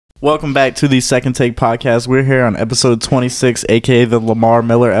Welcome back to the Second Take Podcast. We're here on episode 26, aka the Lamar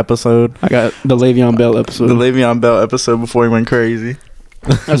Miller episode. I got the Le'Veon Bell episode. The Le'Veon Bell episode before he went crazy.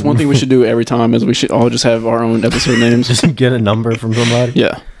 That's one thing we should do every time is we should all just have our own episode names. Just get a number from somebody?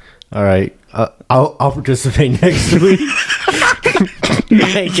 Yeah. All right. I'll participate next week.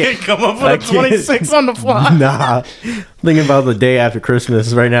 I can't come up with a 26 on the fly. Nah. Thinking about the day after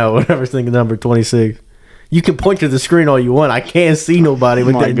Christmas right now. Whatever's thinking number 26. You can point to the screen all you want. I can't see nobody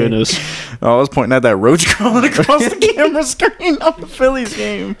with My that. goodness. I was pointing at that roach crawling across the camera screen of the Phillies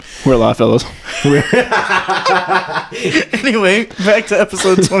game. We're live, fellas. Anyway, back to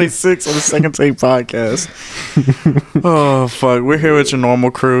episode 26 of the Second Take Podcast. Oh, fuck. We're here with your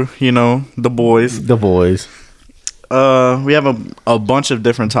normal crew, you know, the boys. The boys. We have a bunch of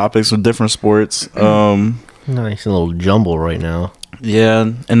different topics with different sports. Nice little jumble right now. Yeah,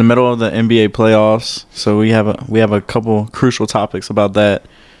 in the middle of the NBA playoffs, so we have a couple crucial topics about that.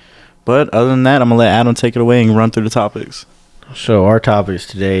 But other than that, I'm gonna let Adam take it away and run through the topics. So our topics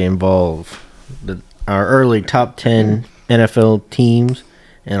today involve our early top 10 NFL teams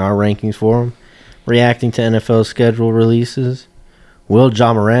and our rankings for them, reacting to NFL schedule releases. Will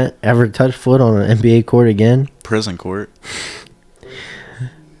Ja Morant ever touch foot on an NBA court again? Prison court.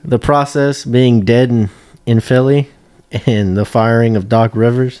 The process being dead in Philly and the firing of Doc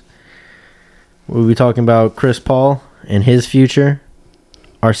Rivers. We'll be talking about Chris Paul and his future.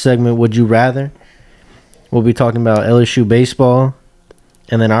 Our segment, Would You Rather? We'll be talking about LSU baseball.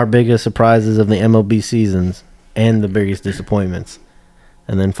 And then our biggest surprises of the MLB seasons and the biggest disappointments.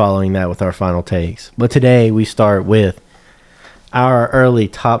 And then following that with our final takes. But today we start with our early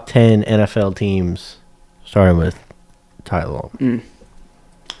top 10 NFL teams. Starting with Tyler. I'm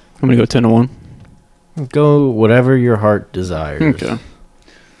going to go 10-1. Go whatever your heart desires. Okay.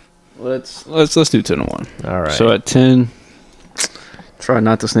 Let's do 10-1. All right. So at 10, try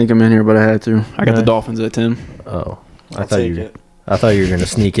not to sneak them in here, but I had to. I got the Dolphins at 10. Oh, I thought you were gonna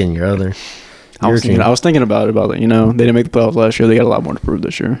sneak in your other. I was thinking about it. They didn't make the playoffs last year. They got a lot more to prove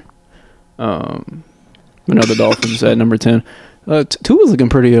this year. But no, the Dolphins at number 10. Tua's looking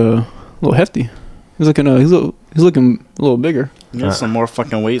pretty a little hefty. He's looking he's looking a little bigger. He needs some more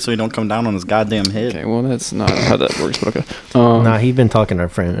fucking weight so he don't come down on his goddamn head. Okay, well that's not how that works, but okay. Nah, he's been talking to our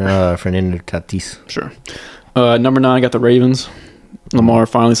friend Fernando Tatis. Sure. Number 9, I got the Ravens. Lamar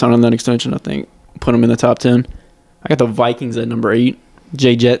finally signed on that extension. I think put him in the top 10. I got the Vikings at number 8.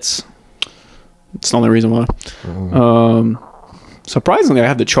 Jets. That's the only reason why. Surprisingly, I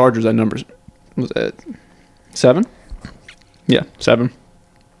have the Chargers at number. Was that 7? Yeah, 7.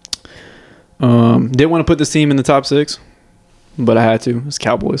 Didn't want to put this team in the top 6, but I had to. It's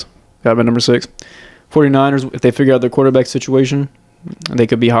Cowboys. Got them at number 6. 49ers, if they figure out their quarterback situation, they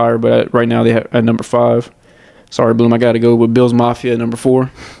could be higher, but right now they have at number 5. Sorry, Bloom, I got to go with Bills Mafia at number 4,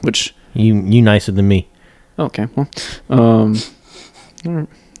 which... You nicer than me. Okay, well. All right.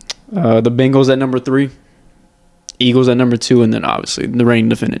 The Bengals at number 3. Eagles at number 2, and then obviously the reigning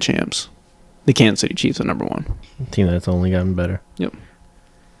defending champs. The Kansas City Chiefs at number 1. Team that's only gotten better. Yep.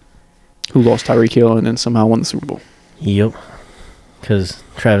 Who lost Tyreek Hill and then somehow won the Super Bowl. Yep. Because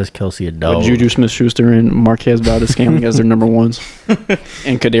Travis Kelce a dog. Juju Smith-Schuster and Marquez Valdez-Scantling as their number 1s.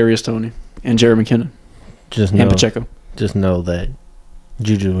 And Kadarius Toney. And Jared McKinnon. And Pacheco. Just know that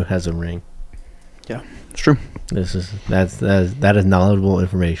Juju has a ring. Yeah, it's true. That is knowledgeable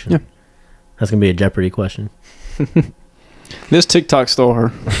information. Yeah. That's going to be a Jeopardy question. This TikTok star.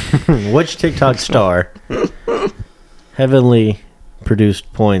 Which TikTok star heavily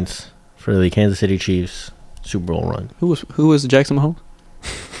produced points for the Kansas City Chiefs Super Bowl run? Who was Jackson Mahomes?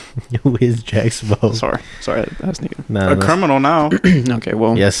 Who is Jackson Mahomes? Sorry, that's sneaking. A criminal now. Okay,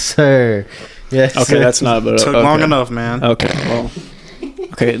 well. Yes, sir. Yes. Okay, that's not. But took long enough, man. Okay, well.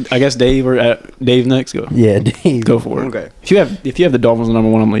 Okay, I guess Dave Dave next. Go. Yeah, Dave. Go for it. Okay. If you have the Dolphins number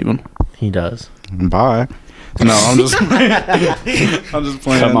 1, I'm leaving. He does. Bye. No, I'm just playing.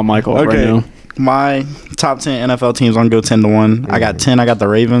 Cut my mic off right now. My top 10 NFL teams, I'm going to go 10-1. I got 10, I got the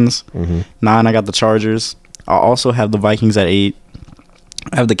Ravens. 9, I got the Chargers. I also have the Vikings at 8.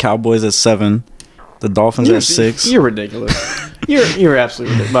 I have the Cowboys at 7. The Dolphins at 6. You're ridiculous. You're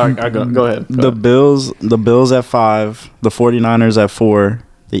absolutely ridiculous. Go ahead. The Bills at 5. The 49ers at 4.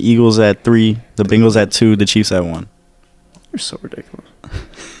 The Eagles at 3. The Bengals at 2. The Chiefs at 1. You're so ridiculous.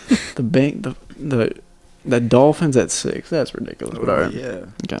 The Dolphins at 6. That's ridiculous. But all right. Yeah.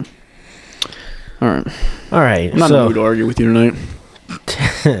 Okay. All right. I'm I'm not in the mood to argue with you tonight.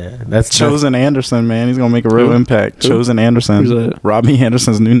 That's Chosen Anderson, man. He's gonna make a real impact. Who? Chosen Anderson. Who's that? Robbie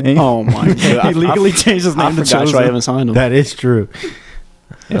Anderson's new name. Oh my god! He legally changed his name to I Chosen. haven't signed him. That is true.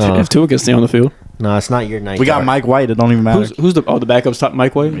 If Tua can stay on the field, No, it's not your night. We got guard. Mike White. It don't even matter. Who's the backup's top?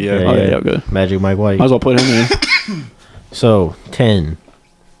 Mike White. Yeah. Oh yeah, good. Magic Mike White. Might as well put him in. So 10.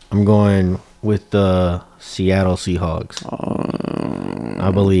 I'm going with the Seattle Seahawks.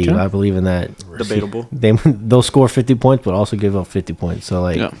 I believe. okay. I believe in that. Debatable. They'll score 50 points, but also give up 50 points. So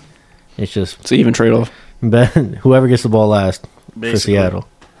like, Yeah. it's just It's an even trade off. whoever gets the ball last for Basically. Seattle.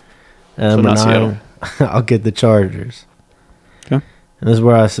 And So number not 9, I'll get the Chargers. Okay. And this is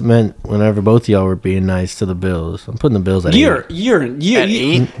where I meant whenever both of y'all were being nice to the Bills. I'm putting the Bills at 8. You're At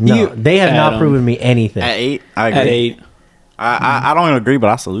 8? No, they have not Adam. proven me anything. At 8, I agree. at 8. I don't agree,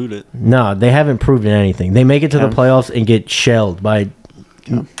 but I salute it. No, they haven't proven anything. They make it to the Okay. playoffs and get shelled by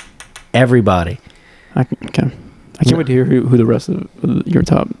everybody. I can't wait to hear who the rest of your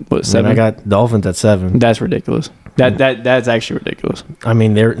top. What And 7? I got Dolphins at 7. That's ridiculous. That's actually ridiculous. I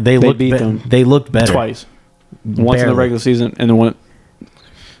mean, they looked beat them They looked better Twice. Once in the Barely. regular season, and then one.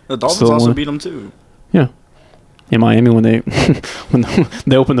 The Dolphins Still also won. beat them too. Yeah. In Miami when they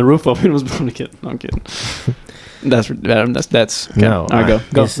they opened the roof up, it was I'm kidding. I'm kidding. That's okay. No, All right,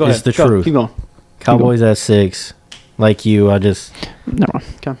 go. it's ahead. the Go. truth. Keep going. Cowboys at 6. Like you, Never mind.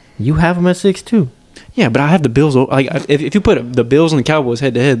 Okay. you have them at 6 too. Yeah, but I have the Bills. Like, if you put the Bills and the Cowboys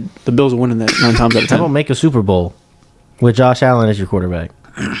head to head, the Bills are winning that 9 times out of How about 10. make a Super Bowl with Josh Allen as your quarterback?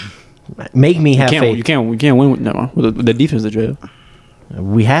 Make me have faith. You can't win with the defense that you have.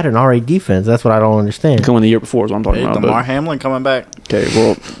 We had an RA defense. That's what I don't understand. Going the year before is what I'm talking Hey, about. Damar but- Hamlin coming back. Okay,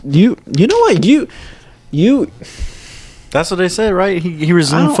 well, you know what you That's what they said, right? He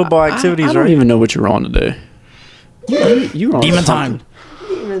resumed football activities, I don't right? even know what you're on today. You were on Demon something.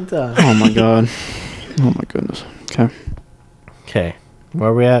 time. Oh my god. Oh my goodness. Okay. Okay, where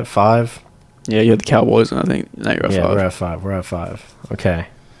are we at? 5. Yeah, you had the Cowboys, and I think now you're at Yeah, 5. we're at 5. We're at 5. Okay.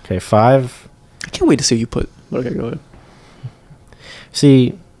 5. I can't wait to see what you put. But okay, go ahead.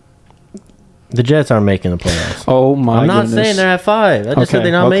 See, the Jets aren't making the playoffs. Oh my I'm not goodness. saying they're at 5. I just said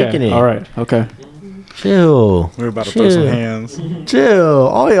they're not making it. All right. Okay. Chill. We're about to throw some Chill. hands. Chill.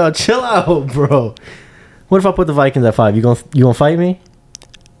 Oh, y'all, chill out, bro. What if I put the Vikings at 5? You gonna fight me?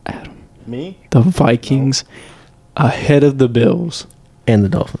 Me? The Vikings ahead of the Bills. And the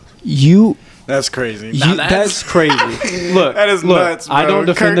Dolphins. That's crazy. That's crazy. Look, That is look, nuts, I bro. don't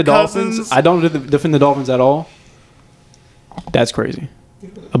defend the Kirk Dolphins. Cousins. I don't defend the Dolphins at all. That's crazy.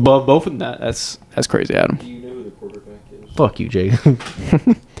 Above both of them, that's crazy, Adam. Do you know who the quarterback is? Fuck you, Jake.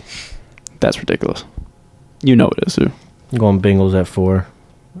 That's ridiculous. You know it is, too. I'm going Bengals at 4.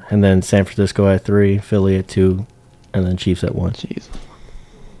 And then San Francisco at 3. Philly at 2. And then Chiefs at 1. Jeez.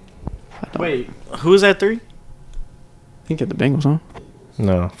 Wait, who is at 3? I think at the Bengals, huh?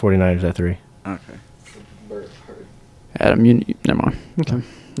 No, 49ers at 3. Okay. Adam, you never mind. Okay.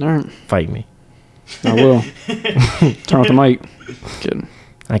 All right. Fight me. I will. Turn off the mic. Kidding.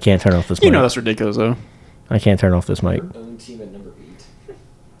 I can't turn off this mic. You know that's ridiculous, though. I can't turn off this mic. Own team at number 8.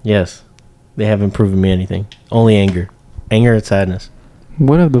 Yes. They haven't proven me anything. Only anger. Anger and sadness.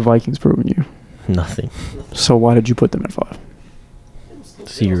 What have the Vikings proven you? Nothing. So why did you put them at 5?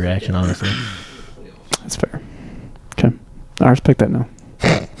 See your reaction, honestly. That's fair. Okay. I respect that now.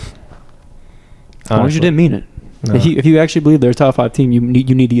 As long as Honestly. you didn't mean it. No. If you actually believe they're a top 5 team, you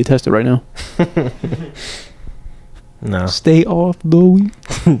need to get tested right now. No. Stay off the week.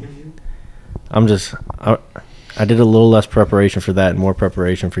 I'm just... I did a little less preparation for that and more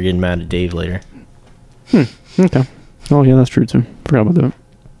preparation for getting mad at Dave later. Okay. Oh, yeah, that's true, too. Forgot about that.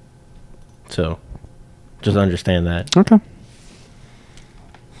 So, just understand that. Okay.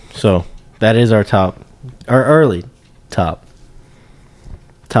 So, that is our early top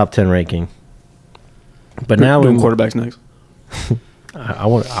 10 ranking. But now doing we quarterbacks next.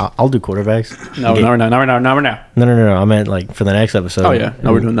 I'll do quarterbacks. No, Yeah. now. No. I meant like for the next episode. Oh, yeah.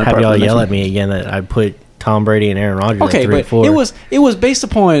 No, we're doing that Have part for y'all the next yell one. at me again that I put Tom Brady and Aaron Rodgers Okay, at 3 but and 4. it was based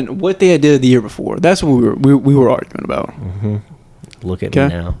upon what they had did the year before. That's what we were arguing about. Look at Okay.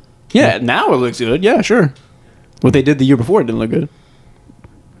 me now. Yeah, now it looks good. Yeah, sure. What they did the year before, it didn't look good.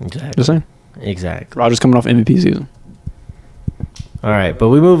 Exactly. Just saying. Exactly. Rodgers coming off MVP season. All right, but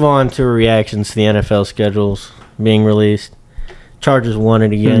we move on to reactions to the NFL schedules being released. Chargers won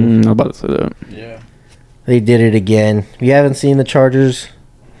it again. I'm about to say that. Yeah. They did it again. If you haven't seen the Chargers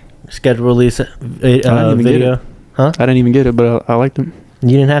schedule release even get video, it. huh? I didn't even get it, but I liked them. You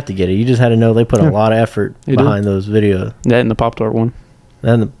didn't have to get it. You just had to know they put Yeah. a lot of effort They did. behind those videos. That and the Pop Tart one.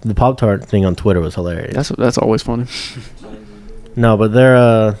 And the Pop-Tart thing on Twitter was hilarious. That's always funny. No, but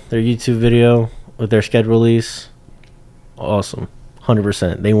their YouTube video with their schedule release, awesome.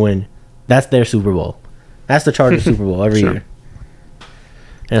 100%. They win. That's their Super Bowl. That's the Chargers Super Bowl every Sure. year.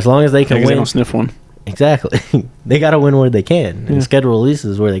 And as long as they can They win, don't sniff one. exactly. They got to win where they can. Yeah. And schedule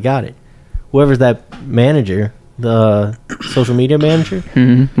releases is where they got it. whoever's that manager, the social media manager,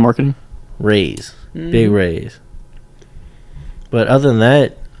 Marketing. raise, big raise. But other than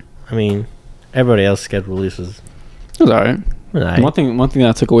that, I mean, everybody else's schedule releases. It was all right. Right. One thing that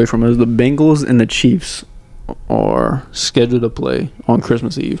I took away from it is the Bengals and the Chiefs are scheduled to play on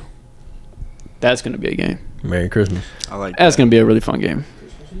Christmas Eve. That's going to be a game. Merry Christmas. I like That's that. going to be a really fun game.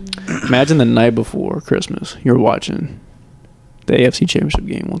 Imagine the night before Christmas, you're watching the AFC Championship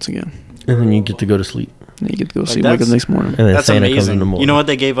game once again. And then you get to go to sleep. And you get to go see that's- Mike the next morning. And then That's Santa comes in amazing. the morning. You know what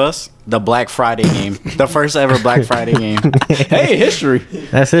they gave us? The Black Friday game. The first ever Black Friday game. Hey, history.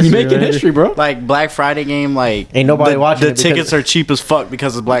 That's You history, making right? history, bro. Like Black Friday game, like Ain't nobody watching The it because- tickets are cheap as fuck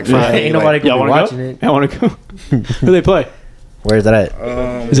because it's Black Yeah, Friday. ain't like, nobody Y'all gonna be want watching to it. go? I want to go. Who they play? Where's that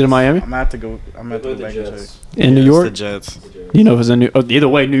at? Is it in Miami? I'm gonna have to go. I'm gonna have to Play go the back and check. Jets. In New It's York? The Jets. You know if it's in New either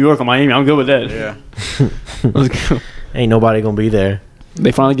way, New York or Miami, I'm good with that. Yeah. Let's go. Ain't nobody gonna be there.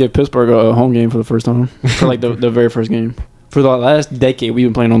 They finally give Pittsburgh a home game for the first time. For like the very first game. For the last decade, we've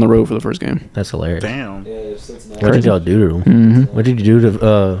been playing on the road for the first game. That's hilarious. Damn. Yeah, if Cincinnati. What did y'all do to him? Mm-hmm. What did you do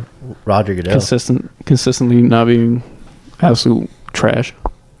to Roger Goodell? Consistently not being absolute trash.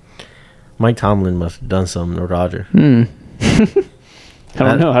 Mike Tomlin must have done something to Roger. I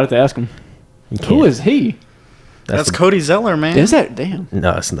don't know. How did they ask him? You Who can't- is he? That's a- Cody Zeller, man. Is that damn?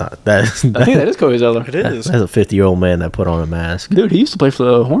 No, it's not. That's I think that is Cody Zeller. It is. that's a 50-year-old man that put on a mask. Dude, he used to play for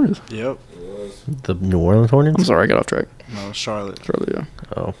the Hornets. Yep. The New Orleans I'm Hornets. sorry, I got off track. No, Charlotte. Charlie, yeah.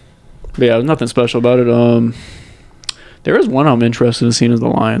 Oh, But yeah, there's nothing special about it. There is one I'm interested in seeing is the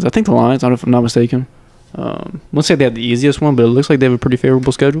Lions. I think the Lions, I don't know if I'm not mistaken. Let's say they have the easiest one, but it looks like they have a pretty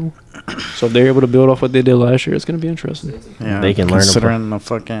favorable schedule. So if they're able to build off what they did last year, it's going to be interesting. Yeah. They can learn to considering the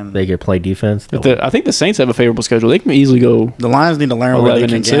fucking. they could play defense. I think the Saints have a favorable schedule. They can easily go. The Lions need to learn where they 11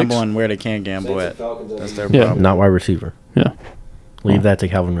 can and 6. gamble and where they can't gamble Saints at. and Falcons That's have their easy. Yeah. problem. Not wide receiver. Yeah. Leave that to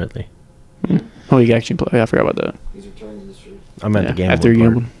Calvin Ridley. Oh, you can actually play. I forgot about that. He's returning this year. I meant Yeah, the gamble. after he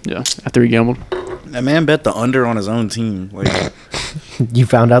gambled. Yeah, after he gambled. That man bet the under on his own team. Like, You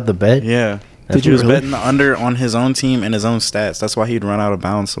found out the bet? yeah. Did He you was really? betting the under on his own team and his own stats. That's why he'd run out of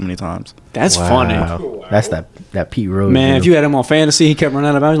bounds so many times. That's Wow. funny. That's that Pete Rose. Man, deal. if you had him on fantasy, he kept running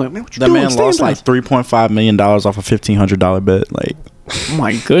out of bounds. You're like, man, what you That doing? man Stay lost in like bounds. $3.5 million off a $1,500 bet. Like, Oh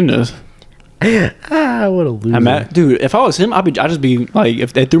my goodness. what a loser. I'm at, dude, if I was him, I'd just be like,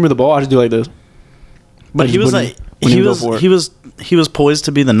 if they threw me the ball, I'd just do like this. but he was wouldn't- like, wouldn't he even go was for it. he was poised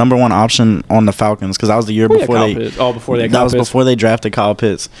to be the number one option on the Falcons because that was the year Before before Kyle they. Pitts. Oh, before they had That Kyle was Pitts. before they drafted Kyle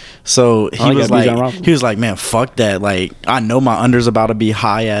Pitts. So he you was got Bijan like, Robinson. he was like, man, fuck that. Like, I know my under's about to be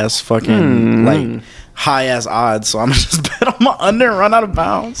high ass fucking like high ass odds, so I'm gonna just bet on my under and run out of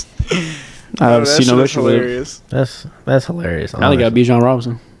bounds. I see no issue with it. hilarious. That's hilarious. Now they got honestly. Bijan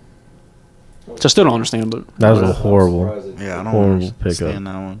Robinson. Which I still don't understand, but That was a I'm horrible. surprised that- Yeah, I don't Horrible understand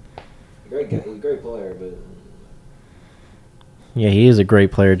that one. Great guy. He's a great player, but Yeah, he is a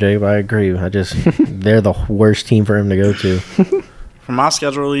great player, Jacob. I agree. I just they're the worst team for him to go to. For my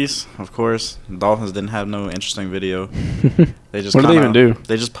schedule release, of course, the Dolphins didn't have no interesting video. They just What did they even do?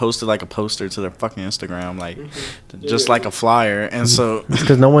 They just posted like a poster to their fucking Instagram, like just like a flyer, and so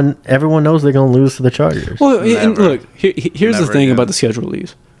Because everyone knows they're gonna lose to the Chargers. well, and Never. look, here's the Never thing again. about the schedule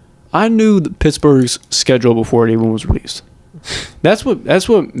release. I knew Pittsburgh's schedule before it even was released. That's what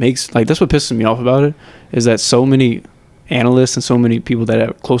makes that's what pisses me off about it is that so many analysts and so many people that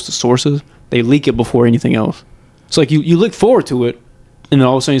are close to sources they leak it before anything else. So like you look forward to it, and then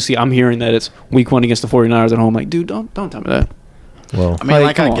all of a sudden you see I'm hearing that it's week 1 against the 49ers at home. Like, dude, don't tell me that. Well, I mean,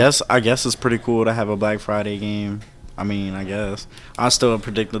 Like, come on. I guess it's pretty cool to have a Black Friday game. I mean, I guess I still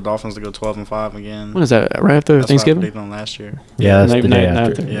predict the Dolphins to go 12-5 again. When is that? Right after That's what I Thanksgiving? predicted them last year. yeah, that's night- the day night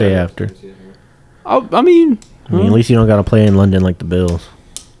after. after. Day Yeah. after. I mean, I mean, at least you don't got to play in London like the Bills.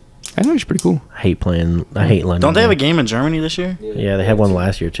 I think it's pretty cool. I hate London. Don't they have a games. game in Germany this year? Yeah, they had one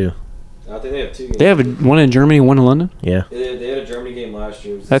last year too. I think they have two games. They have one in Germany, one in London. Yeah, They had a Germany game last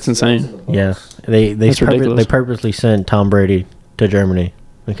year. It was That's the Seahawks insane. and the yeah. Bucks. They That's ridiculous. they purposely sent Tom Brady to Germany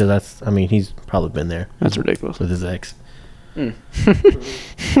because he's probably been there That's ridiculous. with his ex.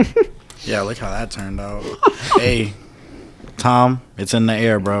 Yeah, look how that turned out. Hey, Tom, it's in the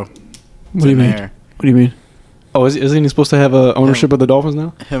air, bro. It's What do you in the mean? air. What do you mean? Oh, isn't he supposed to have ownership of the Dolphins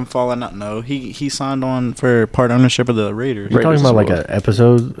now? Him falling out. No, he signed on for part ownership of the Raiders. You're Raiders talking about as like well. an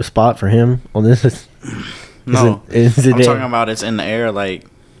episode a spot for him on this. No, is it I'm there? talking about it's in the air. Like,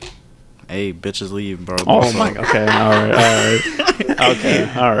 hey, bitches leave, bro. Oh So- my. Okay. All right.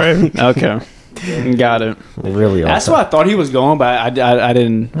 Okay. All right. Okay. Got it. Really? That's where I thought he was going, but I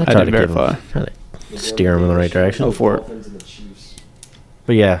didn't. I tried didn't to give him- verify. try to The steer him in the right direction. Oh, for it. Dolphins and the Chiefs.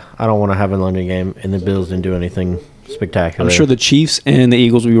 But yeah, I don't want to have a London game, and the Bills didn't do anything spectacular. I'm sure the Chiefs and the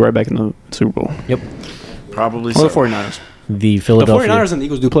Eagles will be right back in the Super Bowl. Probably Or so. the 49ers. the The Philadelphia 49ers and the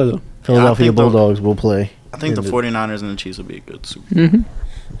Eagles do play, though. Philadelphia I think the- Bulldogs will play. I think the in 49ers and the Chiefs will be a good Super Mm-hmm.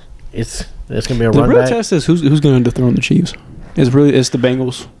 It's gonna be a The run real back. test is who's going to dethrone the Chiefs. It's the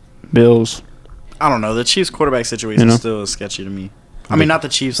Bengals, Bills. I don't know. The Chiefs quarterback situation You know? is still sketchy to me. I mean, not the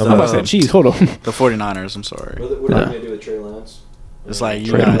Chiefs. I'm The, I'm about to say Chiefs. Hold on. the 49ers. I'm sorry. What are Yeah. they gonna do with Trey Lance? It's like you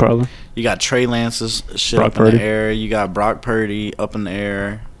Trade them got, probably. you got Trey Lance's shit Brock up in Purdy. the air. You got Brock Purdy up in the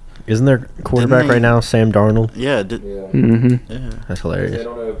air. Isn't their quarterback they- right now Sam Darnold? Yeah. Yeah. Mm-hmm. Yeah. That's They hilarious.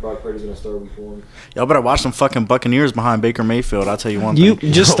 don't know if Brock Purdy's gonna start week 1. Y'all better watch them fucking Buccaneers behind Baker Mayfield. I'll tell you one You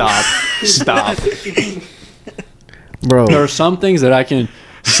thing. just stop. Stop. Bro, There are some things that I can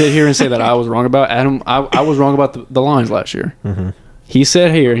sit here and say that I was wrong about. Adam, I was wrong about the Lions last year. Mm-hmm. He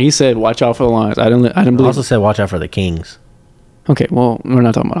said here, and he said, "Watch out for the Lions." I didn't I believe. also said watch out for the Kings. Okay, well, we're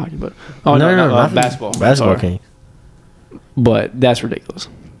not talking about hockey, but not basketball. Basketball Sorry. Kings. But that's ridiculous.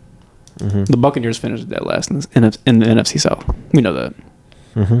 Mm-hmm. The Buccaneers finished dead last in the NFC South. We know that.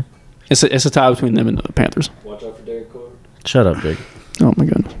 Mm-hmm. It's a tie between them and the Panthers. Watch out for Derek Carr. Shut up, Jake. Oh my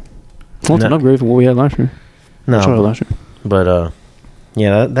goodness. Well, it's an No. upgrade from what we had last year. No, Sorry, last year. but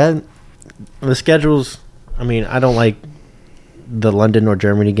yeah, that the schedules. I mean, I don't like the London or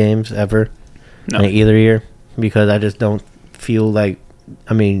Germany games ever No. in either year because I just don't feel like.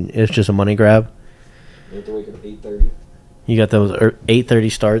 I mean, it's just a money grab. You have to wake up at 8:30. You got those 8:30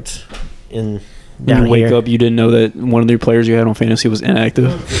 starts in When down you wake here. up, you didn't know that one of the players you had on fantasy was inactive.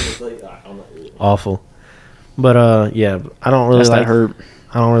 It's like, I'm not really. Awful. But yeah, I don't really That's like. that hurt.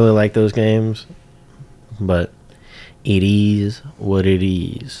 I don't really like those games. But it is what it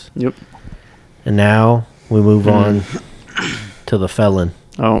is. Yep. And now we move on to the felon.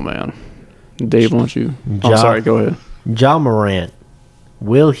 Oh man, Dave, won't you? Ja- I'm sorry. Go ahead. Ja Morant.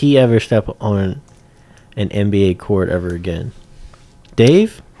 Will he ever step on an NBA court ever again?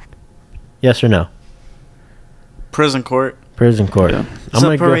 Dave? Yes or no? Prison court. Prison court. Yeah. Is a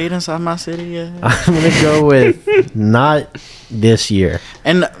I'm parade inside my city? Yeah. I'm gonna go with not this year.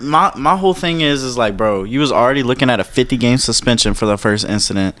 And my whole thing is like, bro, you was already looking at a 50-game suspension for the first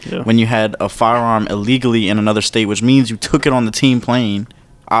incident Yeah. when you had a firearm illegally in another state, which means you took it on the team plane,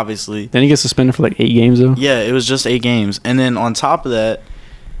 obviously. Then he gets suspended for like 8 games though. Yeah, it was just 8 games. And then on top of that,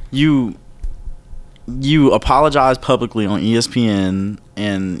 you apologized publicly on ESPN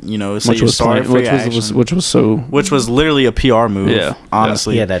and, you know, say Which you're was sorry for your actions, which was so. which was literally a PR move, Yeah.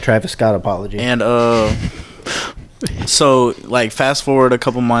 honestly. Yeah, that Travis Scott apology. And so like fast forward a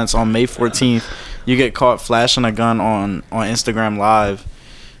couple months, on May 14th, you get caught flashing a gun on Instagram Live,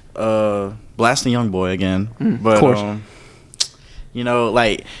 blasting young boy again. But of course. you know,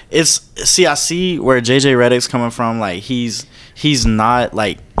 like I see where JJ Redick's coming from. Like he's not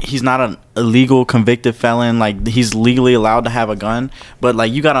an illegal convicted felon. Like he's legally allowed to have a gun. But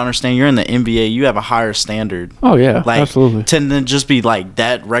like you gotta understand, you're in the NBA. You have a higher standard. Oh yeah, Like absolutely. to then just be like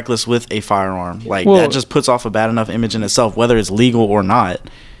that reckless with a firearm, like Well- that just puts off a bad enough image in itself, whether it's legal or not.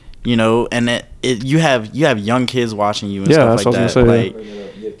 You know, and you have young kids watching you and Yeah, stuff that's like what I was that. gonna say, Like,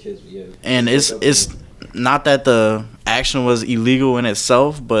 You have kids, but yeah. and it's not that the action was illegal in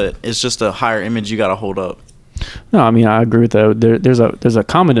itself, but it's just a higher image you got to hold up. No, I mean I agree with that. There's a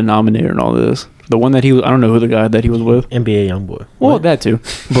common denominator in all this. The one that I don't know who the guy that he was with. NBA YoungBoy. Well, that too.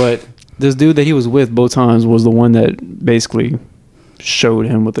 But this dude that he was with both times was the one that basically showed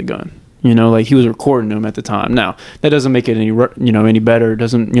him with the gun. You know, like he was recording him at the time. Now that doesn't make it any better. It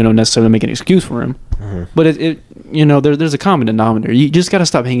doesn't necessarily make an excuse for him. Mm-hmm. But it there's a common denominator. You just got to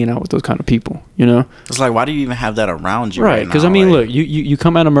stop hanging out with those kind of people. You know. It's like, why do you even have that around you? Right, because now? I mean, Like, look, you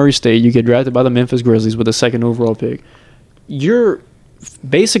come out of Murray State, you get drafted by the Memphis Grizzlies with the 2nd overall pick. You're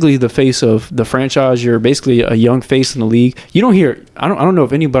basically the face of the franchise. You're basically a young face in the league. You don't hear. I don't know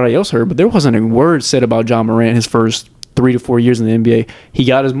if anybody else heard, but there wasn't a word said about Ja Morant his first 3 to 4 years in the NBA. He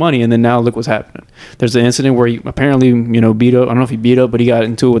got his money, and then now look what's happening. There's an incident where he apparently, beat up. I don't know if he beat up, but he got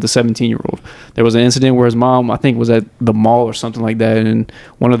into it with a 17-year-old. There was an incident where his mom, I think, was at the mall or something like that, and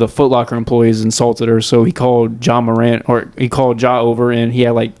one of the Foot Locker employees insulted her. So he called Ja Morant, or he called Ja over, and he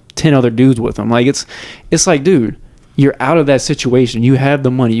had like 10 other dudes with him. Like it's like, dude, you're out of that situation. You have the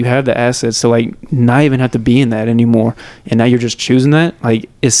money, you have the assets to like not even have to be in that anymore, and now you're just choosing that. Like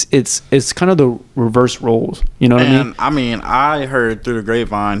it's kind of the reverse roles. You know what I mean? I heard through the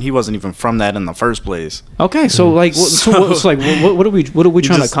grapevine he wasn't even from that in the first place. Okay, so like, what are we trying to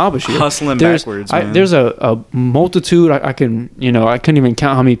just accomplish here? hustling backwards, man. There's a multitude. I couldn't even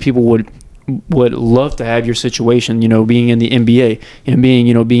count how many people would would love to have your situation, you know, being in the NBA and being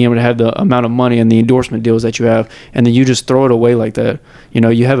able to have the amount of money and the endorsement deals that you have, and then you just throw it away like that. You know,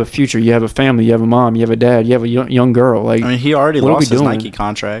 you have a future, you have a family, you have a mom, you have a dad, you have a young girl. Like, I mean, he already what are we lost his doing? Nike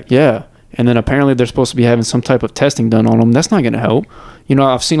contract. Yeah. And then apparently they're supposed to be having some type of testing done on him. That's not going to help. You know,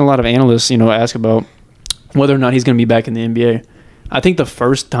 I've seen a lot of analysts, you know, ask about whether or not he's going to be back in the NBA. I think the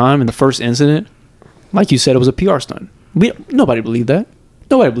first time and the first incident, like you said, it was a PR stunt. Nobody believed that.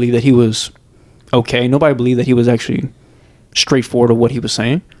 Nobody believed that he was okay. Nobody believed that he was actually straightforward of what he was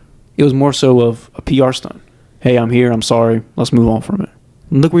saying. It was more so of a PR stunt. Hey, I'm here. I'm sorry. Let's move on from it.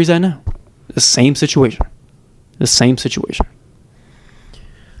 And look where he's at now. The same situation. The same situation.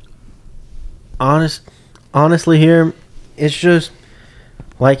 Honestly here, it's just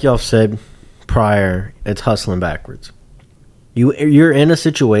like y'all said prior, it's hustling backwards. You're in a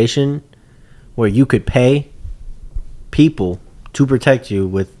situation where you could pay people to protect you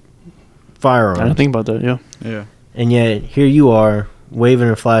with firearms. I didn't think about that, yeah. Yeah. And yet here you are waving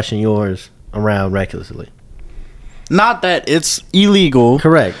and flashing yours around recklessly. Not that it's illegal.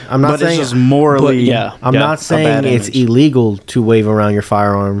 Correct. I'm not but saying it's just morally. But, yeah. I'm not saying bad it's image. illegal to wave around your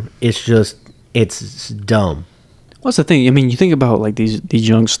firearm. It's just it's dumb. What's the thing? I mean, you think about like these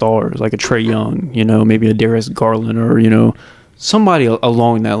young stars, like a Trey Young, you know, maybe a Darius Garland, or you know, somebody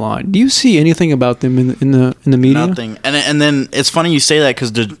along that line. Do you see anything about them in the media? Nothing. And then it's funny you say that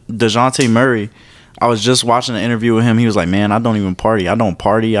because DeJounte Murray, I was just watching an interview with him. He was like, "Man, I don't even party. I don't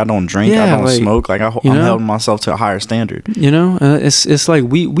party. I don't drink. Yeah, I don't like, smoke. Like I'm you know? holding myself to a higher standard." You know, it's like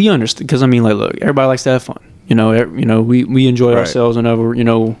we understand, because I mean, like, look, everybody likes to have fun. You know, we enjoy Right. ourselves whenever, you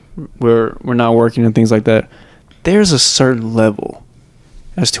know, we're not working and things like that. There's a certain level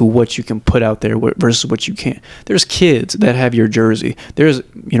as to what you can put out there versus what you can't. There's kids that have your jersey. There's,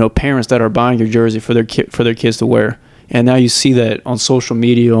 you know, parents that are buying your jersey for their kids to wear. And now you see that on social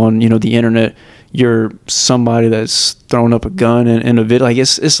media, on, you know, the internet, you're somebody that's throwing up a gun in a video. Like,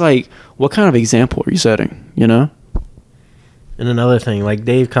 it's like, what kind of example are you setting, you know? And another thing, like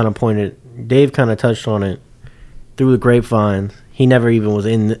Dave kind of touched on it through the grapevines. He never even was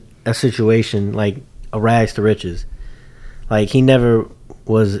in a situation like a rags to riches. Like he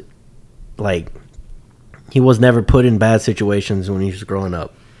was never put in bad situations when he was growing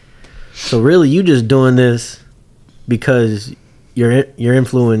up. So really, you just doing this because you're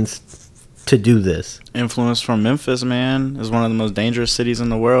influenced to do this. Influence from Memphis, man, is one of the most dangerous cities in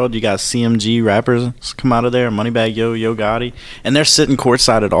the world. You got CMG rappers come out of there, Moneybagg Yo Gotti, and they're sitting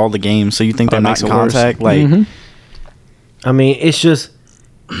courtside at all the games. So you think they're not makes in it worse. contact? Like, Mhm. I mean, it's just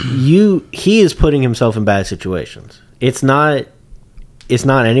he is putting himself in bad situations. It's not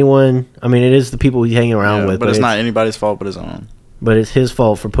anyone. I mean, it is the people he's hanging around yeah, with, but it's not anybody's fault but his own. But it's his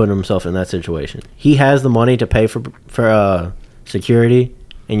fault for putting himself in that situation. He has the money to pay for security,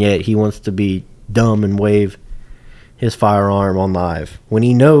 and yet he wants to be dumb and wave his firearm on live when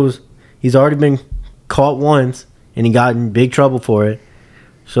he knows he's already been caught once and he got in big trouble for it.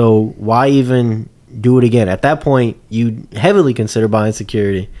 So why even do it again? At that point, you heavily consider buying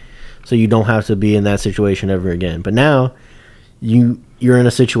security so you don't have to be in that situation ever again. But now you're in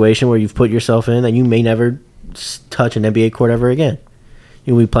a situation where you've put yourself in that you may never touch an NBA court ever again.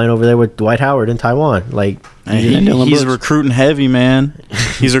 You'll be playing over there with Dwight Howard in Taiwan. Like, And Dylan he's Brooks. recruiting heavy, man.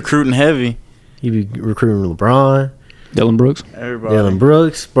 He's recruiting heavy. you'd be recruiting LeBron, Dylan Brooks. Everybody. Dylan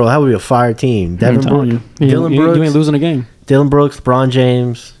Brooks. Bro, that would be a fire team. I'm Devin telling Brooks, you. Dylan You ain't Brooks, losing a game. Dylan Brooks, LeBron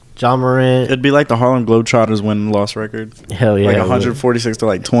James, John Morant. It'd be like the Harlem Globetrotters win loss record. Hell yeah. Like it would. 146 to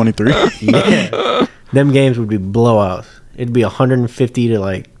like 23. Yeah. Them games would be blowouts. It'd be 150 to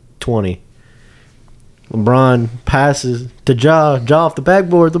like 20. LeBron passes to Ja off the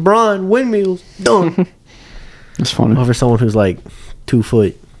backboard. LeBron windmills dunk It's funny. over someone who's like 2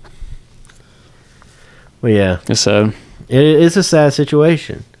 foot. But yeah, It's sad. it's a sad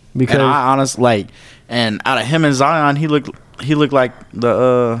situation because And I honestly and out of him and Zion, he looked like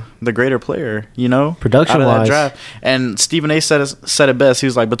the greater player, you know, Production out of that wise. draft. And Stephen A. said it best. He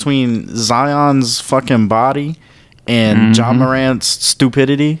was like, between Zion's fucking body and John Morant's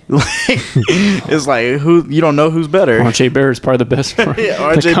stupidity, like, it's like who you don't know who's better. RJ Barrett's probably the best. Yeah,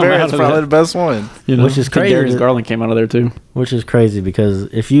 RJ Barrett's probably the best one. You know? Which is I think crazy Darius that- Garland came out of there too. which is crazy because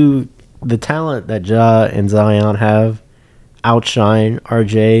the talent that Ja and Zion have outshine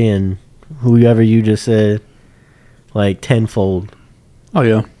RJ and whoever you just said like tenfold. Oh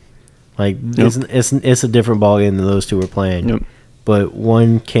yeah. Like Yep. it's a different ballgame than those two are playing. Yep. But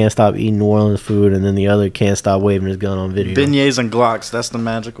one can't stop eating New Orleans food, and then the other can't stop waving his gun on video. Beignets and Glocks. That's the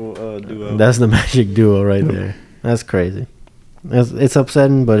magical duo. That's the magic duo right there. That's crazy. It's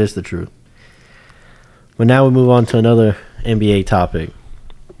upsetting, but it's the truth. But now we move on to another NBA topic.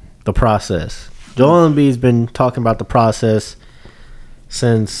 the process. Joel Embiid's been talking about the process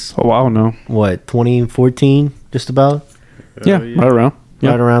since a while now. what, 2014, just about. Yeah, right around.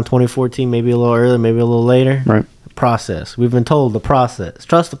 Yeah. Right around 2014, maybe a little earlier, maybe a little later. Right. The process. We've been told the process.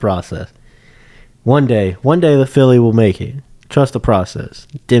 Trust the process. One day the Philly will make it. Trust the process.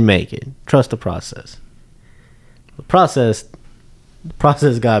 Didn't make it. Trust the process. The process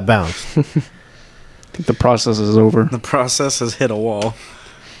got bounced. I think the process is over. The process has hit a wall.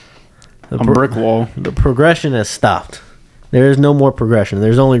 The A brick wall. The progression has stopped. There is no more progression.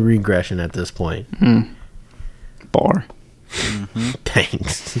 There's only regression at this point. Bar.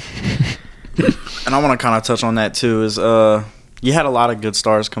 Thanks. And I want to kind of touch on that too. Is you had a lot of good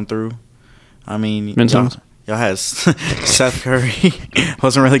stars come through. I mean, Ben Simmons. y'all had Seth Curry.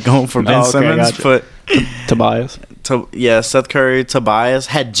 Wasn't really going for Ben Oh, okay, Simmons, gotcha. but Tobias. Seth Curry, Tobias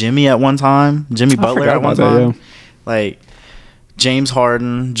had Jimmy at one time. Jimmy I Butler forgot at one about that, time. yeah. Like James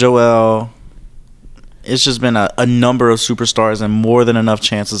Harden, Joel. It's just been a number of superstars and more than enough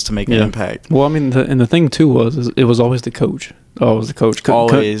chances to make an Yeah. impact. Well, I mean, the thing too was it was always the coach. Oh, it was the coach.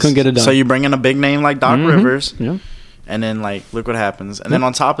 Couldn't get it done. So you bring in a big name like Doc Mhm. Rivers, Yeah. and then like look what happens. And then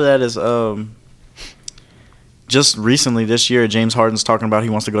on top of that is just recently this year, James Harden's talking about he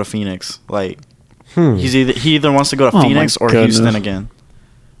wants to go to Phoenix. Like he either wants to go to Oh, my Phoenix or goodness. Houston again.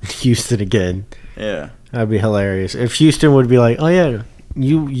 Houston again. Yeah. That'd be hilarious. If Houston would be like, oh yeah,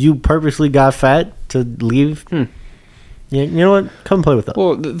 you purposely got fat to leave. Yeah, you know what? Come play with us.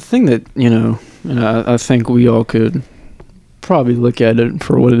 Well, the thing that, and I think we all could probably look at it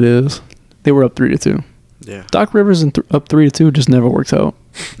for what it is. They were up 3-2. Yeah. Doc Rivers up 3-2 just never works out.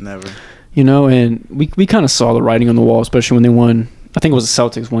 Never. And we kind of saw the writing on the wall, especially when they won. I think it was the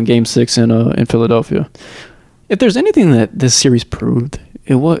Celtics won Game 6 in Philadelphia. If there's anything that this series proved,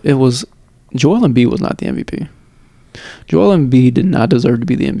 it was Joel Embiid was not the MVP. Joel Embiid did not deserve to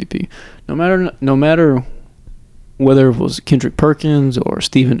be the MVP. No matter whether it was Kendrick Perkins or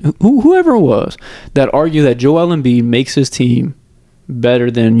Steven, whoever it was that argued that Joel Embiid makes his team better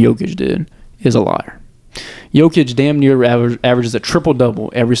than Jokic did is a liar. Jokic damn near averages a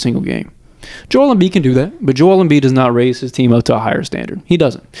triple-double every single game. Joel Embiid can do that, but Joel Embiid does not raise his team up to a higher standard. He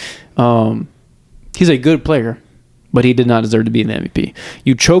doesn't. He's a good player, but he did not deserve to be the MVP.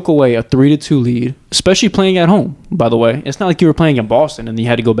 You choke away a 3-2 lead, especially playing at home, by the way. It's not like you were playing in Boston and you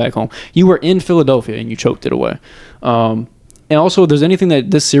had to go back home. You were in Philadelphia and you choked it away. And also, if there's anything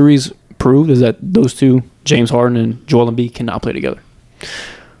that this series proved is that those two, James Harden and Joel Embiid, cannot play together.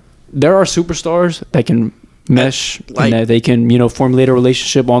 There are superstars that can mesh and that they can, formulate a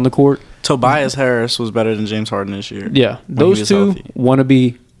relationship on the court. Tobias Harris was better than James Harden this year. Yeah, when he those was two healthy. want to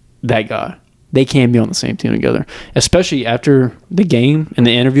be that guy. They can't be on the same team together, especially after the game and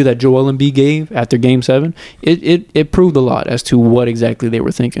the interview that Joel Embiid gave after Game 7. It proved a lot as to what exactly they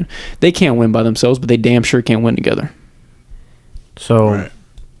were thinking. They can't win by themselves, but they damn sure can't win together. So, Right.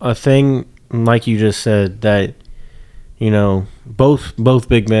 a thing like you just said that, both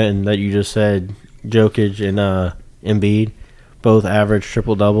big men that you just said, Jokic and Embiid, both average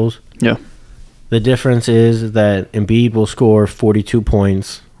triple doubles. Yeah. The difference is that Embiid will score 42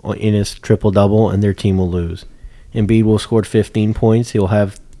 points in his triple double, and their team will lose. Embiid will score 15 points. He'll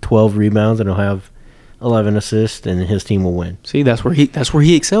have 12 rebounds, and he'll have 11 assists, and his team will win. See, that's where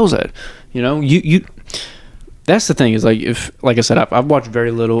he excels at. You that's the thing is like I said, I've watched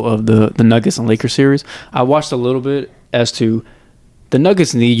very little of the Nuggets and Lakers series. I watched a little bit as to the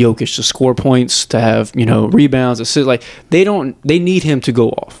Nuggets need Jokic to score points, to have rebounds, assists. Like they need him to go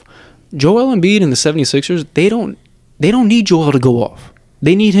off. Joel Embiid and the 76ers, they don't need Joel to go off.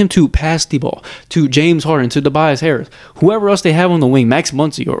 They need him to pass the ball to James Harden, to Tobias Harris, whoever else they have on the wing, Max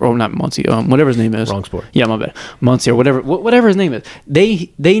Muncy or not Muncy, whatever his name is. Wrong sport. Yeah, my bad. Muncy or whatever his name is. They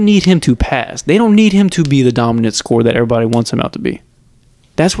need him to pass. They don't need him to be the dominant scorer that everybody wants him out to be.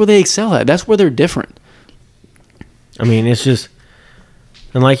 That's where they excel at. That's where they're different. I mean, it's just,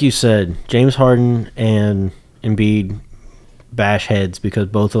 and like you said, James Harden and Embiid bash heads because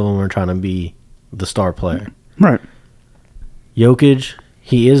both of them are trying to be the star player. Right. Jokic,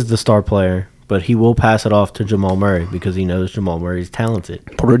 he is the star player, but he will pass it off to Jamal Murray because he knows Jamal Murray is talented.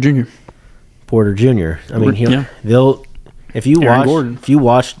 Porter Jr. Porter Jr. I mean, Yeah. they'll if you Aaron watch Gordon. if you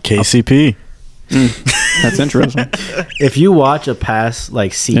watch KCP. That's interesting. if you watch a pass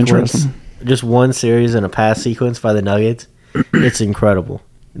like sequence, Interesting. just one series and a pass sequence by the Nuggets, it's incredible.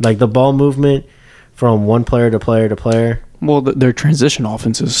 Like the ball movement from one player to player to player. Well, their transition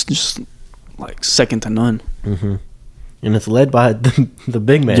offense is just like second to none. Mm-hmm. And it's led by the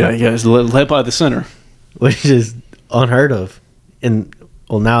big man, Yeah, it's led by the center. which is unheard of. And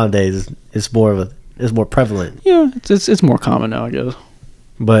nowadays it's more prevalent. Yeah, it's more common now, I guess.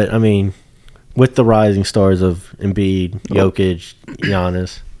 But I mean, with the rising stars of Embiid, Jokic,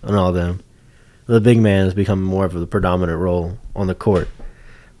 Giannis, and all them, the big man has become more of the predominant role on the court.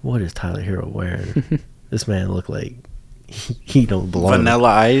 What is Tyler Hero wearing? This man look like he don't belong. Vanilla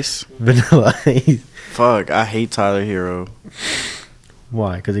Ice. Vanilla Ice. Fuck, I hate Tyler Hero.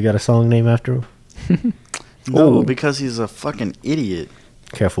 Why? Because he got a song named after him? No, Ooh. because he's a fucking idiot.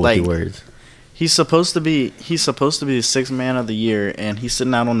 Careful with your Like- words. He's supposed to be the sixth man of the year, and he's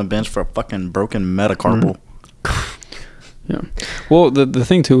sitting out on the bench for a fucking broken metacarpal. Yeah. Well, the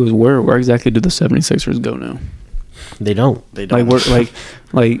thing too is where exactly do the 76ers go now? They don't. They don't. Like it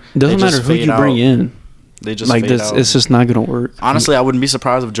doesn't They just matter who fade you bring out. in. They just Like fade this, out. it's just not gonna work. Honestly, I wouldn't be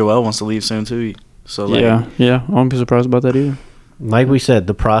surprised if Joel wants to leave soon too. So like, yeah, I won't be surprised about that either. Like we said,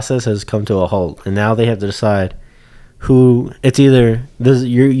 the process has come to a halt, and now they have to decide who. It's either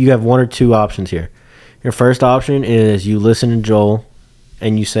you have one or two options here. Your first option is you listen to Joel,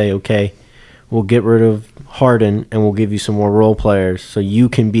 and you say, okay, we'll get rid of Harden, and we'll give you some more role players, so you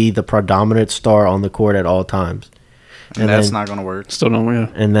can be the predominant star on the court at all times. and that's not gonna work. Still don't. Yeah.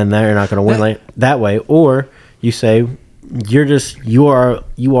 And then they're not going to win like that way. Or you say you are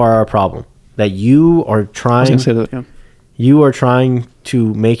our problem. That you are I was trying. gonna say that. Yeah. You are trying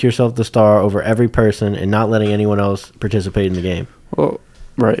to make yourself the star over every person and not letting anyone else participate in the game. Well,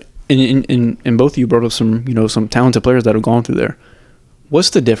 right. And both of you brought up some talented players that have gone through there. What's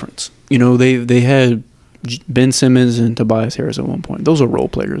the difference? They had Ben Simmons and Tobias Harris at one point. Those are role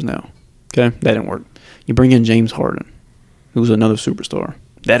players now. Okay, that didn't work. You bring in James Harden, who's another superstar.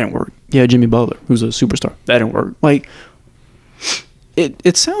 That didn't work. Yeah, Jimmy Butler, who's a superstar. That didn't work. Like,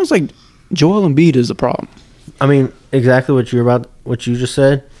 it sounds like Joel Embiid is the problem. I mean, exactly what you just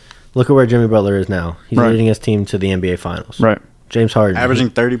said. Look at where Jimmy Butler is now. He's Right. leading his team to the NBA Finals. Right. James Harden. Averaging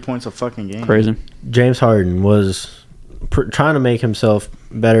 30 points a fucking game. Crazy. James Harden was trying to make himself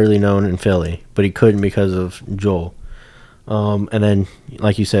betterly known in Philly, but he couldn't because of Joel. And then,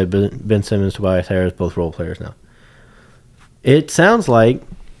 like you said, Ben Simmons, Tobias Harris, both role players now. It sounds like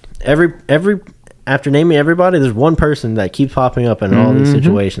every after naming everybody, there's one person that keeps popping up in all these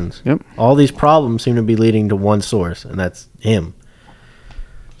situations. Yep. All these problems seem to be leading to one source, and that's him.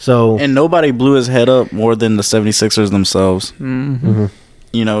 So And nobody blew his head up more than the 76ers themselves. Giving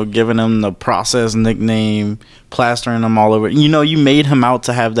him the process nickname, plastering him all over. You made him out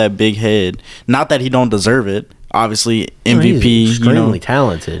to have that big head. Not that he don't deserve it. Obviously, MVP, he's extremely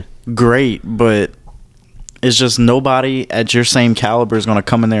talented. great, but it's just nobody at your same caliber is going to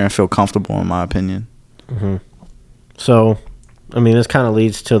come in there and feel comfortable, in my opinion. So, I mean, this kind of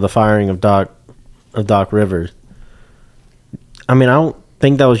leads to the firing of Doc Rivers. I mean, I don't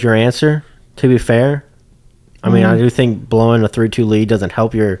think that was your answer, to be fair. I mean, I do think blowing a 3-2 lead doesn't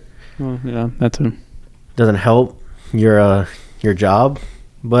help your Yeah, that too. job.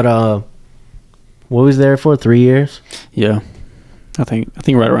 But what was there for 3 years? Yeah, I think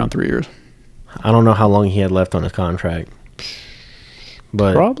right around 3 years. I don't know how long he had left on his contract.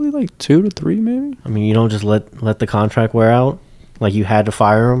 But Probably like 2 to 3, maybe. I mean, you don't just let the contract wear out. Like, you had to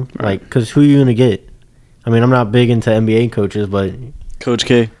fire him. Right. Like, because who are you going to get? I mean, I'm not big into NBA coaches, but, Coach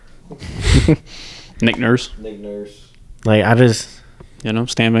K. Nick Nurse, Nick Nurse. like,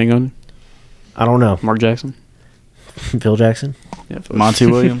 Stan Van Gundy, I don't know. Mark Jackson. Phil Jackson? Yeah, Monty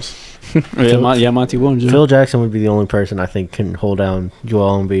Williams. Monty Williams. Yeah. Phil Jackson would be the only person I think can hold down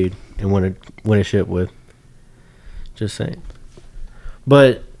Joel Embiid and win a ship with. Just saying.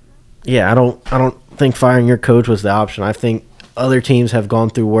 But yeah, I don't think firing your coach was the option. I think other teams have gone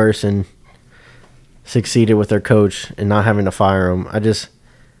through worse and succeeded with their coach and not having to fire him.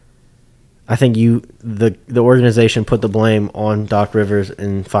 I think the organization put the blame on Doc Rivers,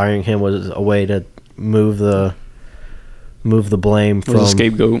 and firing him was a way to move the blame It from was a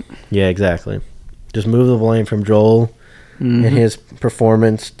scapegoat. Yeah, exactly. Just move the blame from Joel and his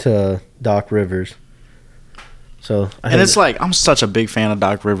performance to Doc Rivers. So, It's like, I'm such a big fan of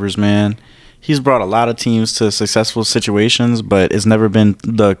Doc Rivers, man. He's brought a lot of teams to successful situations, but it's never been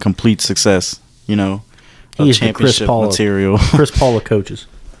the complete success, of He's the Chris championship Paul material. Chris Paul of coaches.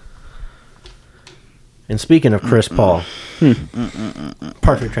 And speaking of Chris Paul,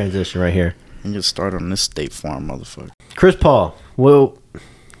 perfect transition right here. And get started on this State Farm, motherfucker. Chris Paul, well,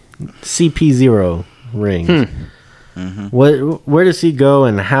 CP0 rings. Where does he go,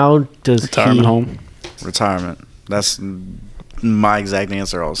 and how does Retirement home. Retirement. That's my exact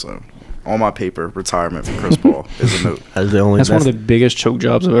answer also. On my paper, retirement for Chris Paul is a note. That's one of the biggest choke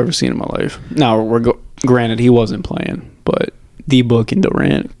jobs I've ever seen in my life. Now, granted, he wasn't playing, but D-Book and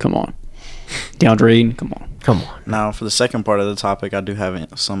Durant, come on. DeAndre Ayton, come on. Come on. Now, for the second part of the topic, I do have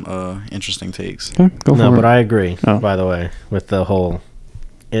some interesting takes. Okay, go for No, it. but I agree, Oh. by the way, with the whole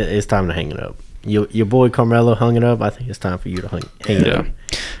it's time to hang it up. Your boy Carmelo hung it up. I think it's time for you to hang it up.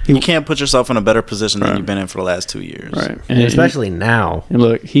 You can't put yourself in a better position than Right. you've been in for the last 2 years. Right. And especially now. And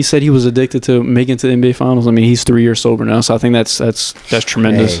look, he said he was addicted to making it to the NBA Finals. I mean, he's 3 years sober now, so I think that's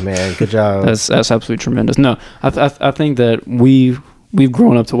tremendous. Hey, man, good job. That's absolutely tremendous. No, I think that we've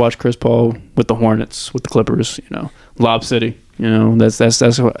grown up to watch Chris Paul with the Hornets, with the Clippers. Lob City.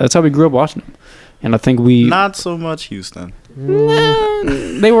 That's how we grew up watching him. And I think we Not so much Houston.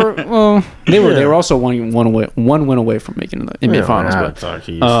 they were also one win away from making the NBA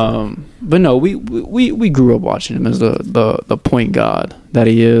Finals. But no, we grew up watching him as the point guard that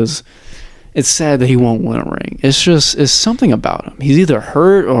he is. It's sad that he won't win a ring. It's something about him. He's either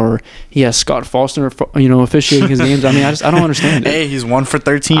hurt or he has Scott Foster, officiating his games. I mean, I don't understand it. Hey, he's 1 for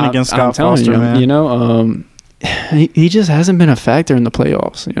 13 against Scott telling Foster, you, man. He just hasn't been a factor in the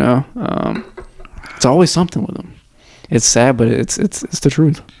playoffs. It's always something with him. It's sad, but it's the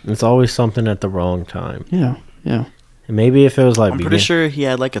truth. It's always something at the wrong time. Yeah. And maybe if it was like I'm pretty sure he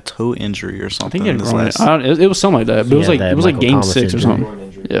had like a toe injury or I something. think this it was something like that. But it was like Michael game Thomas 6 or injury.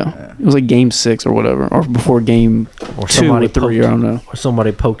 something. Yeah. It was like game 6 or whatever, or before game or 2 or 3. I don't know. Or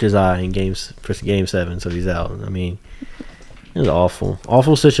somebody poked his eye in game 7, so he's out. I mean, it was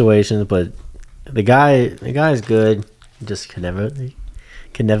awful situations. But the guy's good. Just can never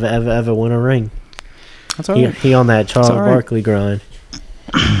ever win a ring. That's all right. He on that Charles all right. Barkley grind.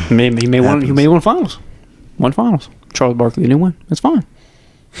 He may win finals. Won finals. Charles Barkley didn't win. It's fine.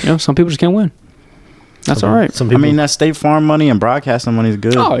 Some people just can't win. That's all right. Some I people, mean, that State Farm money and broadcasting money is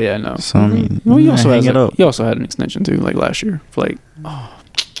good. Oh yeah, no. So I mean, Well, he hang it up. He also had an extension too, like last year, for like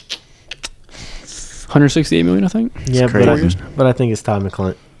 168 million, I think. yeah, crazy. but I think it's time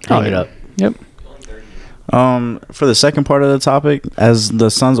to hang it up. Yep. For the second part of the topic, as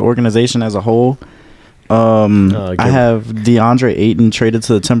the Suns organization as a whole, good. I have DeAndre Ayton traded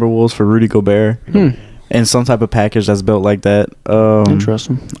to the Timberwolves for Rudy Gobert and some type of package that's built like that.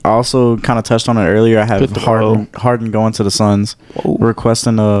 Interesting. I also kind of touched on it earlier. I have Good throw. Harden going to the Suns, Whoa.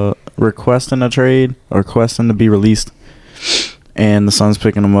 requesting a trade or requesting to be released, and the Suns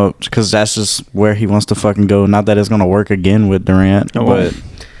picking him up because that's just where he wants to fucking go. Not that it's gonna work again with Durant, Oh. but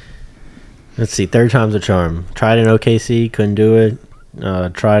Let's see, third time's a charm. Tried in OKC, couldn't do it.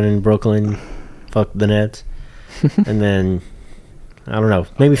 Tried in Brooklyn, fucked the Nets, and then I don't know.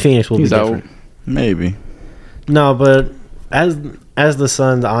 Maybe Phoenix will He's be out. different. maybe. No, but as the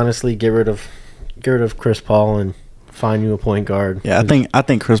Suns, honestly, get rid of Chris Paul and find you a point guard. Yeah, I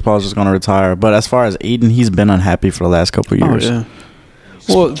think Chris Paul is just gonna retire. But as far as Ayton, he's been unhappy for the last couple of Oh years. yeah.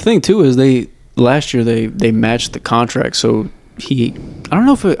 Well, the thing too is last year they matched the contract, so I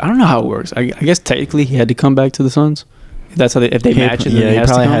don't know how it works. I guess technically he had to come back to the Suns. That's how if they match it, then he he has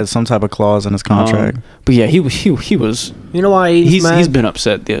probably to come. had some type of clause in his contract. But yeah, he was. You know why Aiden's mad? He's been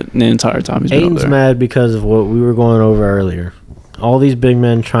upset the entire time he's been up Aiden's there. mad because of what we were going over earlier. All these big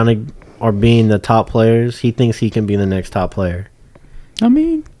men are being the top players. He thinks he can be the next top player. I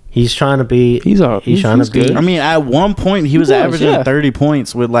mean, He's trying to be. he's trying to be. good. I mean, at one point he was was, averaging yeah. 30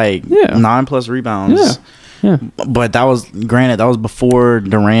 points with like Yeah. 9+ rebounds. Yeah. But that was before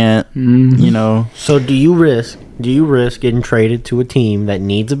Durant. Mhm. You know, So do you risk getting traded to a team that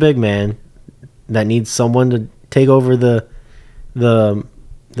needs a big man, that needs someone to take over the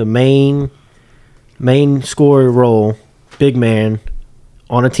main scorer role, big man,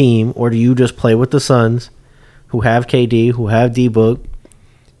 on a team, or do you just play with the Suns, who have KD, who have D-Book,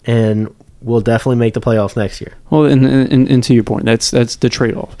 and will definitely make the playoffs next year? Well, and to your point, that's the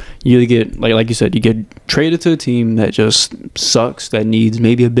trade off. You either get like you said, you get traded to a team that just sucks, that needs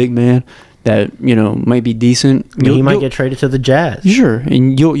maybe a big man that might be decent. I mean, he might get traded to the Jazz. Sure,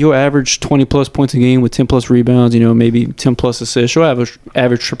 and you'll average 20+ points a game with 10+ rebounds. Maybe 10+ assists. You'll have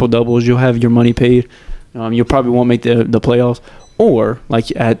average triple doubles. You'll have your money paid. You probably won't make the playoffs. Or, like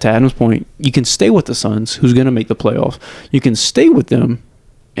to Adam's point, you can stay with the Suns, who's going to make the playoffs. You can stay with them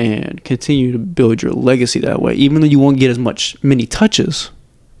and continue to build your legacy that way, even though you won't get as many touches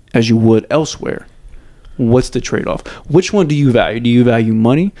as you would elsewhere. What's the trade-off? Which one do you value? Do you value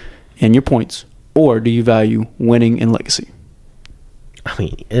money and your points, or do you value winning and legacy? I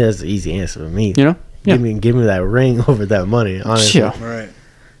mean, it's an easy answer for me. Yeah. Give me that ring over that money. Honestly, Yeah. right?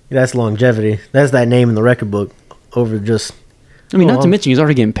 that's longevity. That's that name in the record book over just. I mean, not to mention he's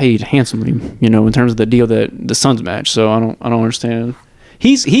already getting paid handsomely, in terms of the deal that the Suns match. So I don't understand.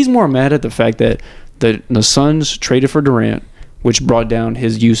 He's more mad at the fact that the Suns traded for Durant, which brought down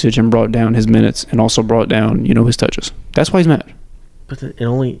his usage and brought down his minutes and also brought down his touches. That's why he's mad. But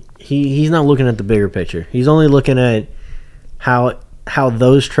he's not looking at the bigger picture. He's only looking at how how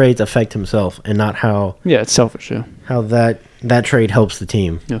those trades affect himself and not how Yeah, it's selfish. Yeah. that trade helps the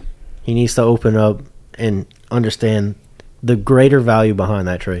team. Yeah. He needs to open up and understand the greater value behind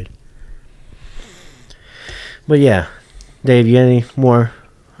that trade. But yeah, Dave, you got any more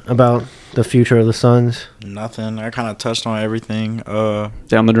about the future of the Suns? Nothing. I kind of touched on everything.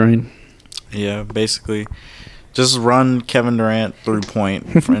 Down the drain. Yeah, basically, just run Kevin Durant through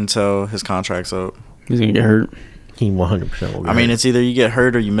point until his contract's up. He's gonna get hurt. He 100% will. I mean, it's either you get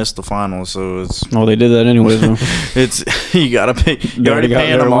hurt or you miss the finals. So it's Oh, they did that anyways. Though. it's you gotta pay. You're already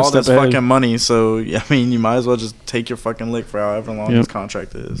paying they're him one all this step ahead. fucking money. So I mean, you might as well just take your fucking lick for however long Yep. his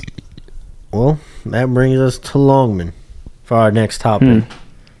contract is. Well, that brings us to Longman for our next topic.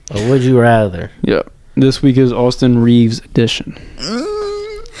 Or would you rather? Yeah. This week is Austin Reeves edition.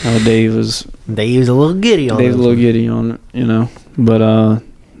 Dave is They use a little giddy on Dave's a this little one. giddy on it, you know. But I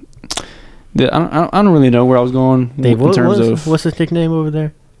don't really know where I was going Dave, in terms of. what's his nickname over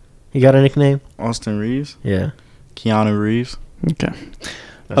there? You got a nickname? Austin Reeves, Yeah. Keanu Reeves. Okay.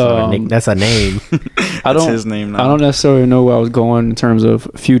 That's, not a that's a name. I That's don't. his name now. I don't necessarily know where I was going in terms of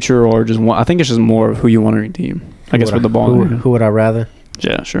future or just one. I think it's just more of who you want on your team. I guess with the ball. Who would I rather?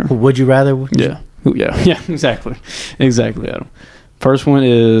 Yeah, sure. Who would you rather? Yeah. Yeah, exactly. Exactly, Adam. First one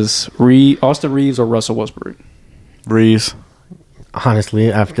is Austin Reeves or Russell Westbrook. Reeves.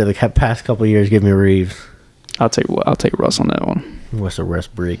 Honestly, after the past couple of years, give me Reeves. I'll take Russ on that one. What's the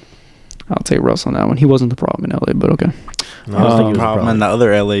rest break? I'll take Russ on that one. He wasn't the problem in LA, but okay. No, I don't think he was a Problem in the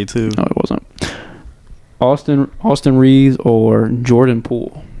other LA too. No, it wasn't. Austin Reeves or Jordan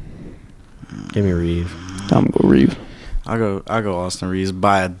Poole. Give me Reeves. I'm gonna go Reeves. I go Austin Reeves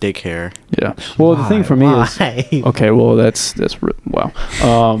by a dick hair. Yeah. Well, the thing for me is Why? okay. Well, that's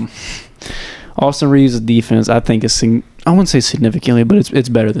wow. Austin Reeves' defense, I think, is I wouldn't say significantly, but it's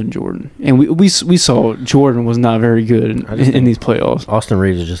better than Jordan. And we saw Jordan was not very good I just in think these playoffs. Austin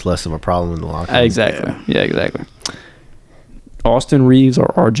Reeves is just less of a problem in the locker room. Exactly. Yeah, exactly. Austin Reeves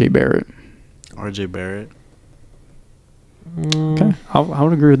or R.J. Barrett. RJ Barrett. Okay, I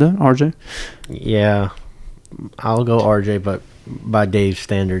would agree with that. R.J. Yeah. I'll go RJ, but by Dave's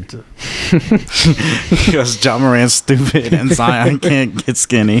standards. Because John Morant's stupid and Zion can't get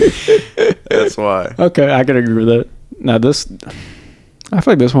skinny. That's why. Okay, I could agree with that. Now I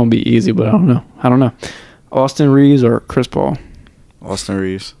feel like this won't be easy, but I don't know. Austin Reeves or Chris Paul. Austin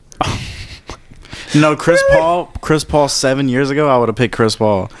Reeves. No, Chris Paul 7 years ago, I would have picked Chris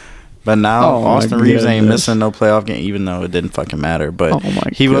Paul. But now Oh, my Austin Reeves ain't goodness. missing no playoff game, even though it didn't fucking matter. But Oh, my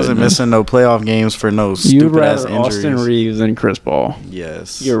he wasn't goodness. missing no playoff games for no You'd stupid ass rather injuries. Austin Reeves than Chris Paul.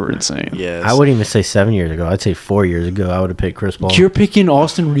 Yes. You're insane. Yes. I wouldn't even say 7 years ago. I'd say 4 years ago. I would have picked Chris Paul. You're picking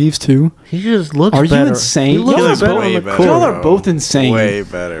Austin Reeves too? He just looks Are better. you insane? He looks Y'all are better both- on the better, court. Y'all are bro. both insane. Way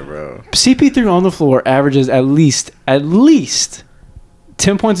better, bro. CP3 on the floor averages at least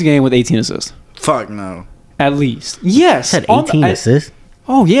 10 points a game with 18 assists. Fuck no. At least. Yes. Had On the- 18 assists.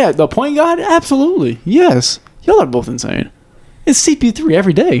 Oh, yeah. The point guard? Absolutely. Yes. Y'all are both insane. It's CP3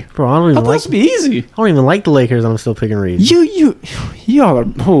 every day. Bro, I don't I even thought like. this would be easy. I don't even like the Lakers. And I'm still picking Reeves. Y'all are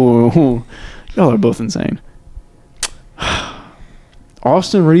y'all are both insane.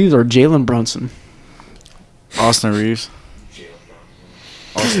 Austin Reeves or Jalen Brunson? Austin Reeves.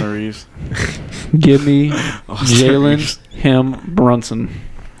 Austin Reeves. Give me Austin Jalen Reeves. Brunson.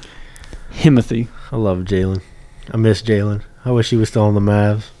 Himothy. I love Jalen. I miss Jalen. I wish he was still on the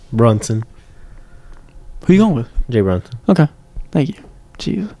Mavs. Brunson. Who you going with? Jay Brunson. Okay. Thank you.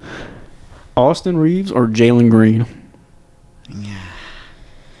 Jeez. Austin Reeves or Jalen Green?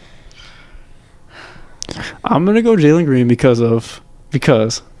 I'm gonna go Jalen Green because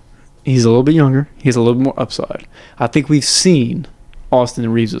he's a little bit younger. He's a little bit more upside. I think we've seen Austin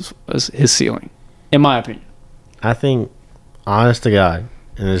Reeves as his ceiling, in my opinion. I think, honest to God,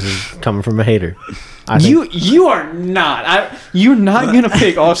 and this is coming from a hater. I think, You are not. You're not gonna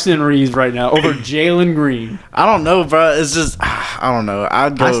pick Austin Reeves right now over Jalen Green. I don't know, bro. It's just I don't know.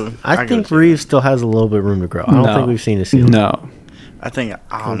 I'd go. I I'd go think Jalen. Reeves still has a little bit of room to grow. I don't No. think we've seen his ceiling. No. I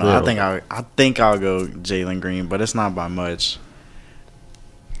don't know. I think I'll go Jalen Green, but it's not by much.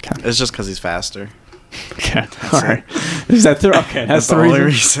 Okay. It's just because he's faster. Okay. All right. Is that okay? That's the the only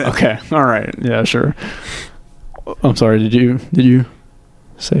reason. reason. Okay. All right. Yeah. Sure. I'm sorry. Did you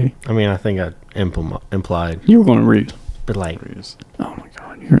say I mean, I think I implied, you were going to Reeves? but like, Reeves. Oh my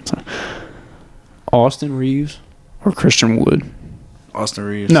God, you're insane. Austin Reeves or Christian Wood? Austin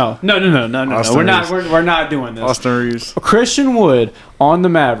Reeves. No. Austin We're not. Reeves. We're not doing this. Austin Reeves. Christian Wood on the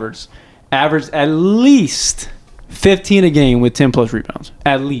Mavericks averaged at least 15 a game with 10 plus rebounds.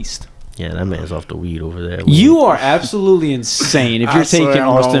 At least. yeah, that man's off the weed over there. You are absolutely insane if I you're swear taking I'm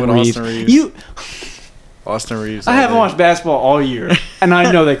going Austin with Reeves. Austin Reeves. You Austin Reeves. I haven't watched basketball all year, and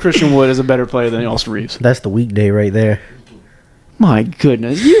I know that Christian Wood is a better player than Austin Reeves. That's the weekday right there. My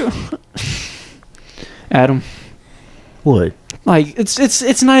goodness, you, Adam. What? Like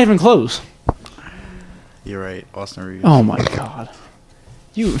it's not even close. You're right, Austin Reeves. Oh my god,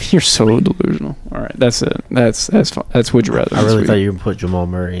 you're so delusional. All right, that's it. That's would you rather. I really this thought week. you would put Jamal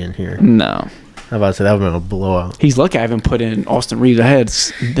Murray in here. No. I was about to say that would have been a blowout. He's lucky I haven't put in Austin Reeves. I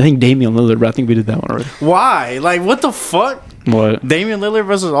think Damian Lillard, but I think we did that one already. Why? Like, what the fuck? What? Damian Lillard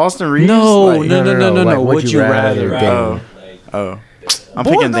versus Austin Reeves? No, Like, no. Like, Would you rather? game? Oh. Oh. I'm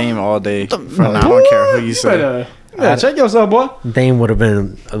Boy, picking the- Dame all day. the- For now. I don't care who you say. better check yourself, boy. Dame would have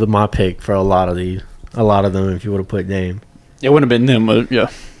been my pick for a lot of these. A lot of them if you would have put Dame. It wouldn't have been them, but yeah.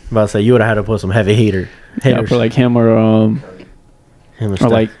 I'm about to say you would have had to put some heavy Yeah, hitters. for like him or him or or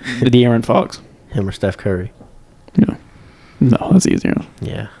Steph, like the Aaron Fox. him or Steph Curry. Yeah. No, that's easier.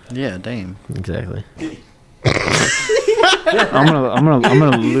 Yeah, Yeah, Dame. exactly. I'm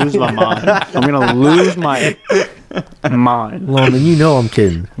gonna lose my mind. I'm gonna lose my mind. London, you know I'm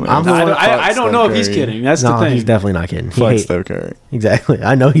kidding. I don't know if he's Curry. kidding. That's No, the thing. he's definitely not kidding. He Fuck hate- Steph Curry. exactly.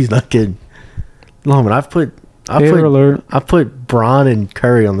 I know he's not kidding. London, I Hater alert. put Bron and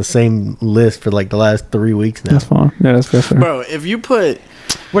Curry on the same list for like the last 3 weeks now. That's fine. Yeah, that's fair. Bro, if you put...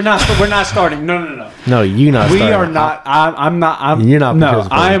 We're not starting. No. No, you not. We starting. are not. I'm not. You're not No,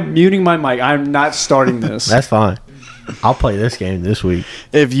 participating. I am muting my mic. I'm not starting this. That's fine. I'll play this game this week.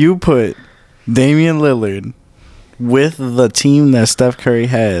 If you put Damian Lillard with the team that Steph Curry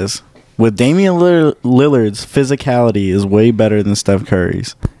has, with Damian Lillard's physicality is way better than Steph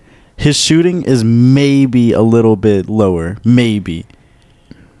Curry's. His shooting is maybe a little bit lower, maybe.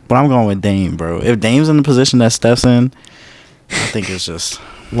 But I'm going with Dame, bro. If Dame's in the position that Steph's in, I think it's just...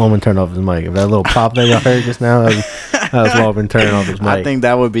 Loman turned off his mic. If that little pop that y'all heard just now, that was Loman turning off his mic. I think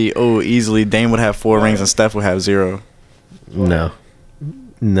that would be, easily. Dame would have 4 rings and Steph would have 0. No,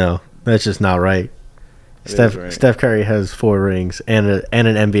 that's just not right. It is right. Steph Curry has 4 rings and an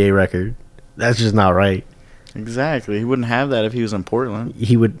NBA record. That's just not right. Exactly. He wouldn't have that if he was in Portland.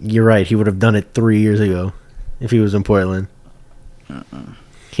 He would. You're right. He would have done it 3 years ago if he was in Portland.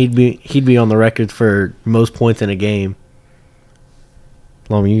 He'd be on the record for most points in a game.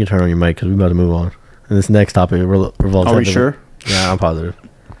 Loman, you can turn on your mic because we're about to move on. And this next topic revolves. Are we heavily- sure? Yeah, I'm positive.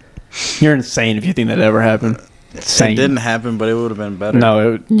 You're insane if you think that ever happened. Insane. It didn't happen, but it would have been better.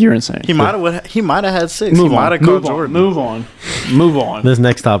 No, you're insane. He might have had 6. Move he might on. have called Move on. Jordan. Move on. This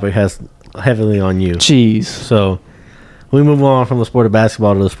next topic has heavily on you. Jeez. So we move on from the sport of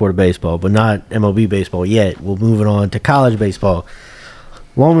basketball to the sport of baseball, but not MLB baseball yet. We'll move it on to college baseball.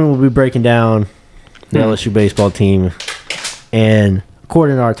 Loman will be breaking down the LSU baseball team, and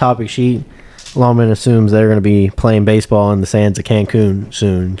according to our topic sheet, Loman assumes they're going to be playing baseball in the sands of Cancun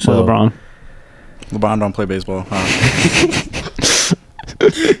soon. So LeBron. LeBron don't play baseball. Huh?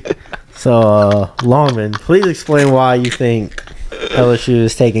 So, Loman, please explain why you think LSU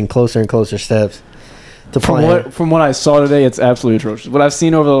is taking closer and closer steps to play. From what I saw today, it's absolutely atrocious. What I've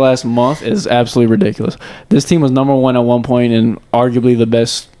seen over the last month is absolutely ridiculous. This team was number 1 at one point and arguably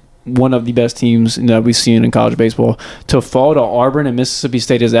one of the best teams that we've seen in college baseball. To fall to Auburn and Mississippi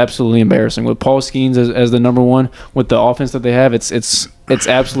State is absolutely embarrassing. With Paul Skeens as the number 1, with the offense that they have, it's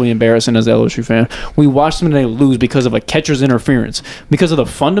absolutely embarrassing as an LSU fan. We watched them today lose because of a catcher's interference. Because of the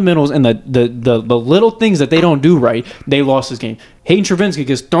fundamentals and the little things that they don't do right, they lost this game. Hayden Travinski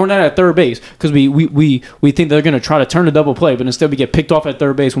gets thrown out at third base because we think they're going to try to turn a double play, but instead we get picked off at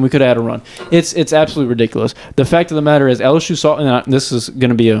third base when we could have had a run. It's absolutely ridiculous. The fact of the matter is LSU and this is going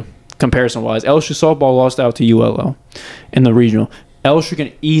to be a comparison-wise, LSU softball lost out to ULL in the regional. LSU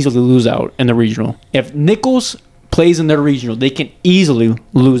can easily lose out in the regional. If Nichols plays in their regional, they can easily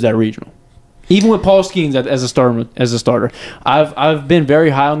lose that regional. Even with Paul Skeens as a starter. I've been very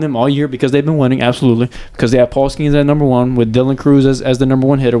high on them all year because they've been winning, absolutely. Because they have Paul Skeens at number 1, with Dylan Cruz as the number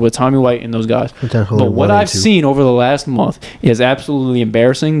 1 hitter, with Tommy White and those guys. Potentially But what 1 and I've 2. seen over the last month is absolutely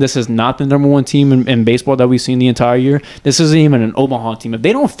embarrassing. This is not the number 1 team in baseball that we've seen the entire year. This isn't even an Omaha team. If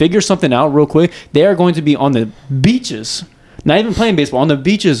they don't figure something out real quick, they are going to be on the beaches. Not even playing baseball, on the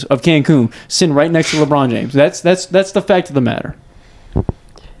beaches of Cancun, sitting right next to LeBron James. That's the fact of the matter.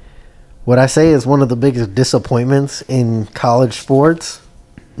 What I say is one of the biggest disappointments in college sports,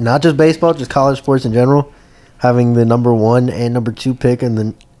 not just baseball, just college sports in general, having the number 1 and number 2 pick in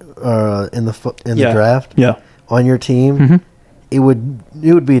the draft Yeah. on your team. Mm-hmm. It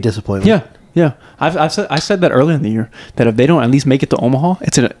would be a disappointment. Yeah. I said that earlier in the year, that if they don't at least make it to Omaha,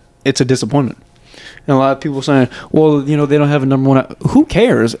 it's a disappointment. And a lot of people saying, well, you know, they don't have a number one. Who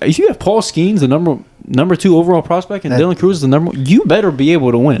cares? If you have Paul Skeens, the number 2 overall prospect, and Dylan Cruz is the number one, you better be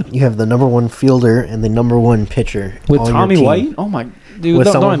able to win. You have the number 1 fielder and the number 1 pitcher With on your Tommy team. White? Oh, my. Dude, With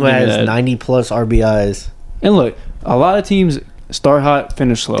someone who give me has that. 90-plus RBIs. And look, a lot of teams start hot,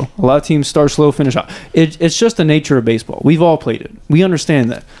 finish slow. A lot of teams start slow, finish hot. It's just the nature of baseball. We've all played it. We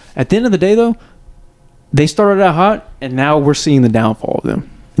understand that. At the end of the day, though, they started out hot, and now we're seeing the downfall of them.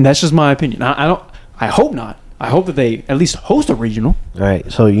 And that's just my opinion. I hope not. I hope that they at least host a regional. All right,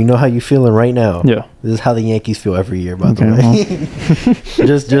 so you know how you feeling right now. Yeah. This is how the Yankees feel every year, by the Okay, way.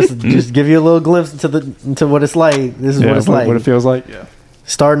 just give you a little glimpse into what it's like. This is what it's like. What it feels like. Yeah.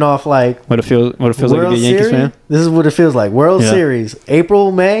 Starting off like What it feels like to World be a Yankees Series. fan. This is what it feels like. World Yeah. Series,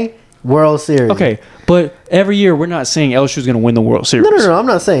 April, May, World Series. Okay, but every year we're not saying LSU's going to win the World Series. No. I'm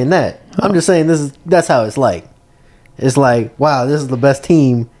not saying that. I'm just saying that's how it's like. It's like, wow, this is the best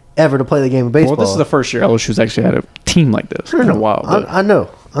team ever to play the game of baseball. Well, this is the first year LSU's actually had a team like this in a while. But. I know.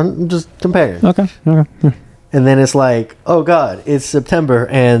 I'm just comparing. Okay. Yeah. And then it's like, oh God, it's September,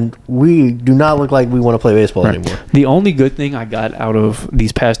 and we do not look like we want to play baseball anymore. The only good thing I got out of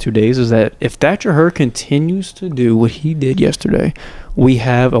these past 2 days is that if Thatcher Hurd continues to do what he did yesterday, we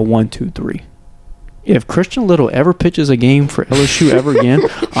have a 1-2-3. If Christian Little ever pitches a game for LSU ever again,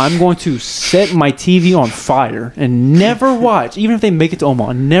 I'm going to set my TV on fire and never watch, even if they make it to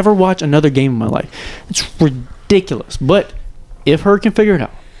Omaha, never watch another game in my life. It's ridiculous. But if Hurd can figure it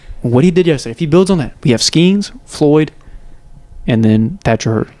out, what he did yesterday, if he builds on that, we have Skeens, Floyd, and then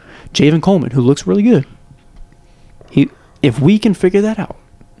Thatcher Hurd. Javen Coleman, who looks really good. If we can figure that out,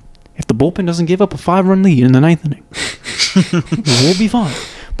 if the bullpen doesn't give up a 5-run lead in the 9th inning, we'll be fine.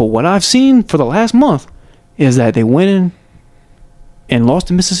 But what I've seen for the last month is that they went in and lost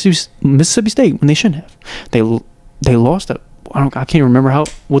to Mississippi State when they shouldn't have. They lost at, I can't remember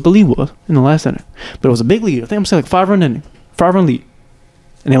what the lead was in the last inning, but it was a big lead. I think I'm saying like 5-run lead,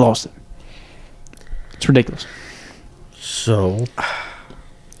 and they lost it. It's ridiculous. So,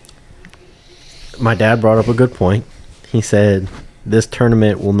 my dad brought up a good point. He said this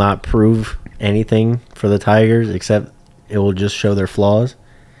tournament will not prove anything for the Tigers except it will just show their flaws.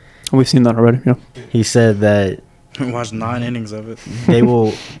 We've seen that already. Yeah. He said that We watched 9 innings of it.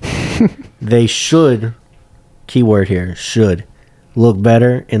 they should, keyword here, should look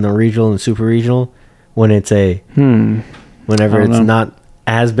better in the regional and super regional when it's whenever I don't it's know. not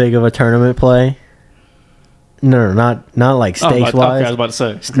as big of a tournament play. No, not like stakes wise. Okay, I was about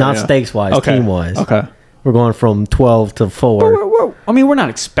to say. Not Yeah. stakes wise, Okay. team wise. Okay. We're going from 12 to 4. I mean, we're not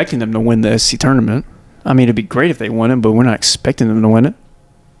expecting them to win the SC tournament. I mean, it'd be great if they won it, but we're not expecting them to win it.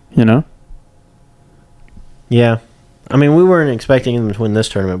 You know? Yeah. I mean, we weren't expecting them to win this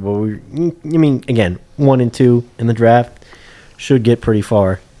tournament, but again, 1 and 2 in the draft should get pretty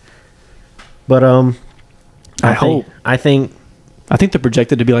far. But I hope. I think they're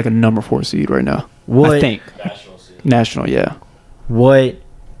projected to be like a number 4 seed right now. What- I think. National seed. National, yeah.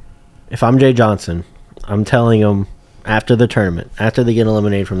 if I'm Jay Johnson, I'm telling them after the tournament, after they get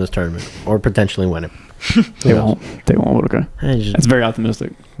eliminated from this tournament, or potentially win it. They won't. They won't. Okay. That's very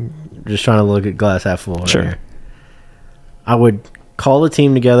optimistic. Just trying to look at glass half full. Sure. Right here. I would call the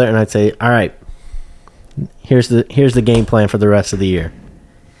team together and I'd say, all right, here's the game plan for the rest of the year.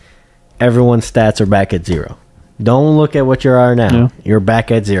 Everyone's stats are back at 0. Don't look at what you are now. Yeah. You're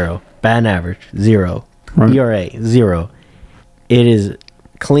back at 0. Batting average 0. Right. ERA 0. It is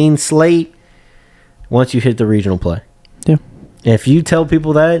clean slate once you hit the regional play. Yeah. If you tell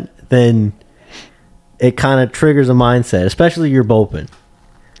people that, then it kind of triggers a mindset, especially your bullpen.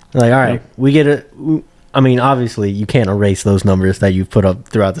 Like, all right, we get it. I mean, obviously, you can't erase those numbers that you've put up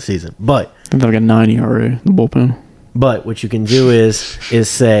throughout the season. But They're like a 9 ERA, the bullpen. what you can do is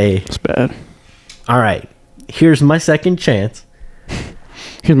say, It's bad. all right, here's my second chance.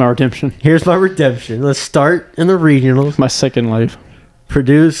 Here's my redemption. Here's my redemption. Let's start in the regionals. My second life.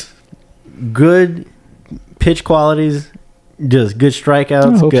 Produce good pitch qualities, just good I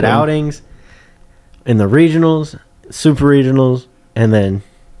strikeouts, hope good so. outings in the regionals, super regionals, and then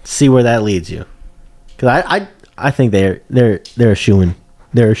see where that leads you. Because I think they're a shoo-in.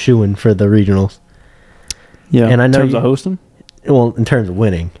 They're a shoo-in for the regionals. Yeah. And I know in terms you- of hosting? Well, in terms of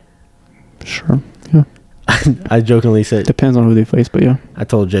winning, Sure. Yeah. I jokingly said, Depends on who they face, but yeah. I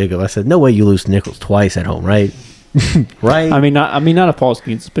told Jacob, I said, no way you lose to Nichols twice at home, right? Right? I mean, not if Paul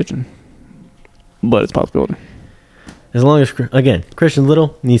Skeens is pitching, but it's a possibility. As long as, again, Christian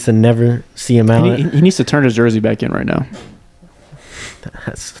Little needs to never see him out. He needs to turn his jersey back in right now.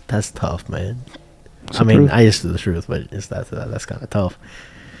 That's tough, man. It's I the mean, truth. I used to the truth, but that's kind of tough.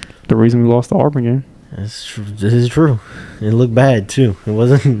 The reason we lost the Auburn game. This is true. It looked bad too. It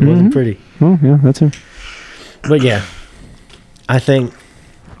wasn't pretty. Oh yeah, that's him. But yeah, I think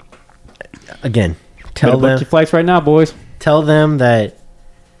again, Better book your flights right now, boys. tell them that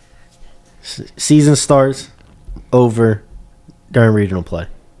season starts over during regional play,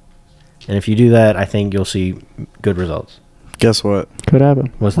 and if you do that, I think you'll see good results. Guess what? Could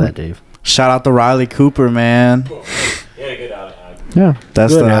happen. What's that, Dave? Shout out to Riley Cooper, man. Yeah, good out. Yeah.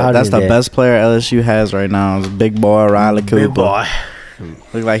 That's Good the outing, best player LSU has right now. Is big boy Riley Cooper. Big boy.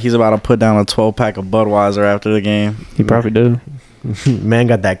 Look like he's about to put down a 12-pack of Budweiser after the game. He probably did. Man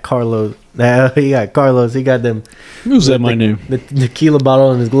got that Carlos. He got Carlos. He got them. Who's that my name? The tequila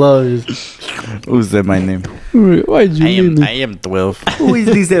bottle in his gloves. Who's that? My name? Why did you I am 12. Who is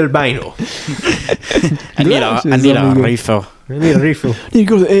this albino? I need a refill. I need a refill. Need to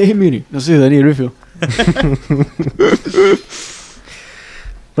go to the AA meeting. That's it. I need a refill.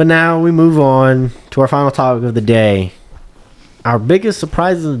 But now we move on to our final topic of the day. Our biggest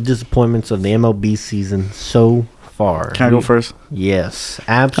surprises and disappointments of the MLB season so far. Can I go first? Yes,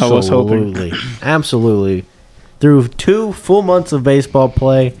 was hoping. absolutely. Absolutely. Through 2 full months of baseball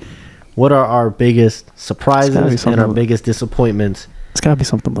play, what are our biggest It's gotta be surprises and something our like- biggest disappointments? It's gotta be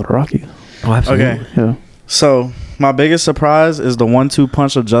something little rocky. Oh, absolutely. Okay. Yeah. So, my biggest surprise is the 1-2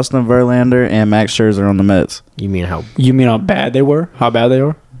 punch of Justin Verlander and Max Scherzer on the Mets. You mean how? You mean how bad they were? How bad they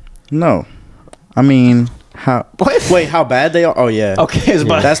are? No. I mean, how... Wait, how bad they are? Oh, yeah. Okay,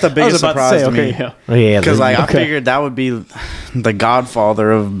 That's the biggest surprise to me. Yeah. Oh, yeah. Because, like, I Okay. figured that would be the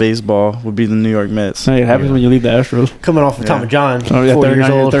godfather of baseball would be the New York Mets. It happens when you leave the Astros. coming off of Tommy John, Oh, yeah, 40 years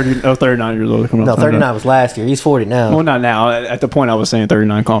 39 old. 39 years old. Coming No, off 39 was last year. He's 40 now. Well, not now. At the point I was saying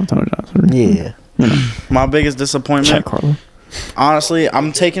 39, call him Tony Johnson. Yeah. My biggest disappointment, Jack Harlow. honestly,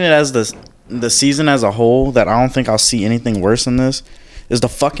 I'm taking it as the season as a whole that I don't think I'll see anything worse than this. Is the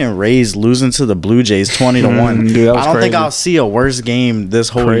fucking Rays losing to the Blue Jays 20-1? Dude, that was I don't think crazy. I'll see a worse game this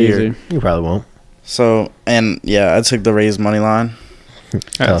whole year. You probably won't. So, and yeah, I took the Rays money line. That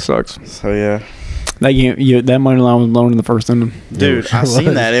Tough. sucks. So yeah, That game, that money line was blown in the first inning. dude, sure I seen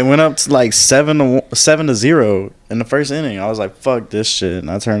was. that. It went up to like 7-0 in the first inning. I was like, "Fuck this shit," and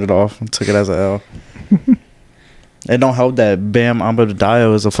I turned it off and took it as a L. It don't help that Bam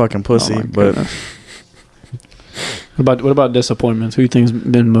Amadou is a fucking pussy, Oh my but goodness. What about disappointments? Who you think's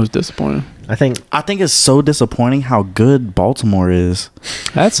been most disappointing? I think I think it's so disappointing how good Baltimore is.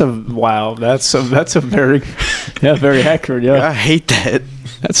 That's a very very accurate. Yeah, I hate that.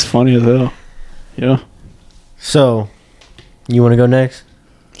 that's funny as hell. Yeah, so. You want to go next?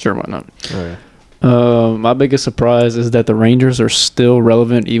 sure, why not? Okay. My biggest surprise is that the Rangers are still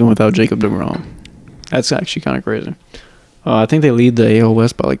relevant even without Jacob deGrom. That's actually kind of crazy. I think they lead the AL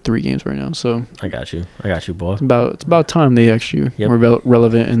West by like 3 games right now, so I got you, boy. it's about time they actually Yep. were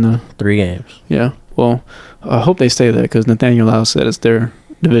relevant in the 3 games. yeah. Well, I hope they stay there because Nathaniel Lau said it's their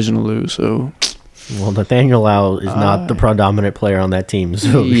division to lose. So Well, Nathaniel Lau is not the predominant player on that team.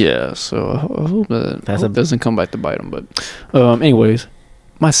 So yeah, so I hope that That's it doesn't come back to bite them. But anyways,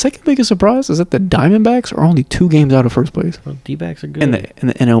 my second biggest surprise is that the Diamondbacks are only 2 games out of first place well, D-backs are good. in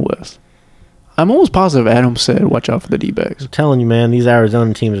the NL West. I'm almost positive Adam said, "Watch out for the D-backs." I'm telling you, man, these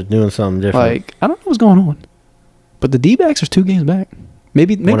Arizona teams are doing something different. Like I don't know what's going on, but the D-backs are 2 games back.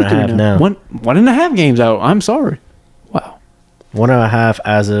 Maybe 1.5 3 now. 1.5 games out. I'm sorry. Wow. 1.5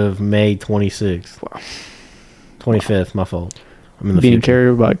 as of May 26th. Wow. 25th, my fault. I'm in the Being future.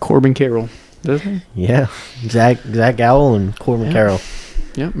 carried by Corbin Carroll. Doesn't he? Yeah, Zach Gallo and Corbin Yeah. Carroll.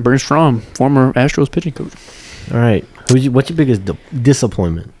 Yeah. Brent Strom, former Astros pitching coach. All right, what's your biggest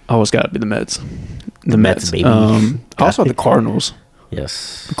disappointment? Oh, it's got to be the Mets. The Mets, baby. Also, the Cardinals.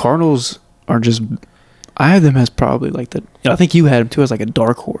 Yes, The Cardinals are just. I had them as probably like the. I think you had them too as like a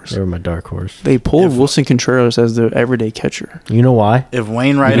dark horse. they were my dark horse. They pulled Wilson Contreras as the everyday catcher. You know why? If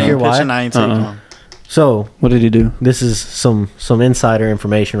Wainwright You hear ain't why? pitching, I ain't taking him. So What did he do? this is some insider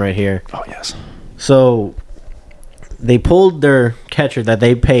information right here. Oh yes. So they pulled their catcher that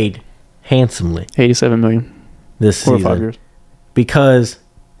they paid handsomely 87 million. this 4 or 5 season years. because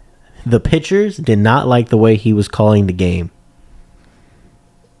the pitchers did not like the way he was calling the game.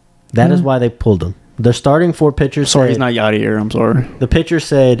 That is why they pulled him. The starting 4 pitchers. Sorry, he's said- not Yadier. I'm sorry. The pitcher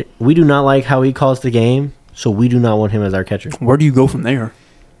said, "We do not like how he calls the game, so we do not want him as our catcher." Where do you go from there?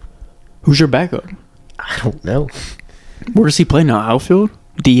 Who's your backup? I don't know. Where does he play now? Outfield?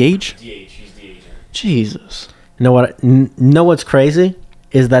 DH? He's DH. Jesus. Know what's crazy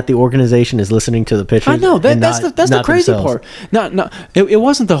is that the organization is listening to the pitchers. I know and that's not- the not crazy themselves. part. No, it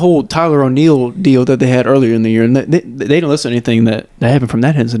wasn't the whole Tyler O'Neill deal that they had earlier in the year, and they didn't listen to anything that happened from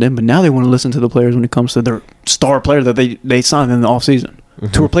that incident. But now they want to listen to the players when it comes to their star player that they signed in the offseason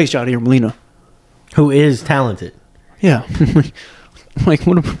to replace Yadier Molina. who is talented. Yeah. Like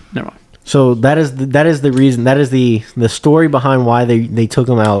what? Never mind. So that is the reason. That is the story behind why they took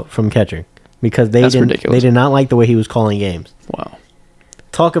him out from catcher, because That's ridiculous. they did not like the way he was calling games. Wow.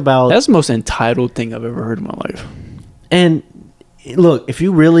 Talk about That's the most entitled thing I've ever heard in my life. and look, if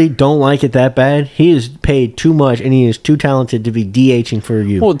you really don't like it that bad, he is paid too much and he is too talented to be DHing for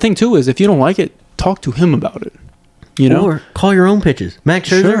you. Well, the thing too is, if you don't like it, talk to him about it. You know? Or call your own pitches. Max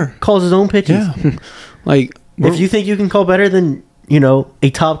Scherzer Sure. calls his own pitches. Yeah. Like If you think you can call better than a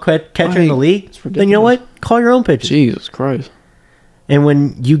top catcher in the Right. league, It's then you know ridiculous. what? Call your own pitches. Jesus Christ. And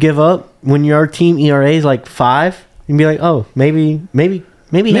when you give up, when your team ERA is like 5, you can be like, oh, maybe he had a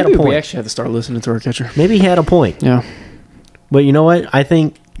Maybe we point. actually have to start listening to our catcher. Maybe he had a point. Yeah. But you know what? I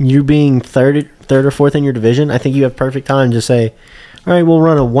think you being third or fourth in your division, I think you have perfect time to say, all right, we'll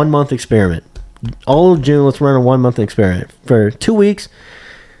run a 1-month experiment. All of June, let's run a 1-month experiment. For 2 weeks,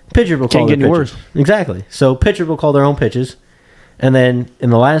 pitcher will call Can't get their any pitches. worse. Exactly. So pitcher will call their own pitches. And then in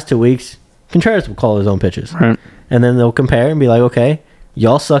the last 2 weeks, Contreras will call his own pitches. Right. And then they'll compare and be like, okay,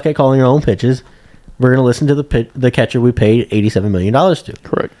 y'all suck at calling your own pitches. We're going to listen to the catcher we paid $87 million to.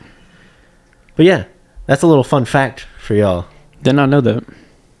 Correct. But yeah, that's a little fun fact for y'all. Did not know that.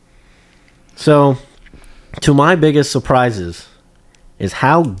 So, to my biggest surprises is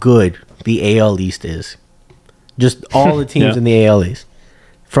how good the AL East is. Just all the teams Yeah. in the AL East.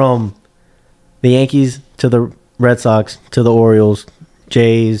 From the Yankees to the Red Sox to the Orioles,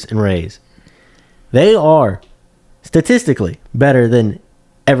 Jays, and Rays. They are statistically better than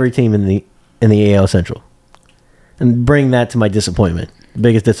every team in the AL Central. And bring that to my disappointment. The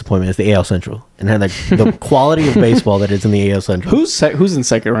biggest disappointment is the AL Central. And how the quality of baseball that is in the AL Central. Who's in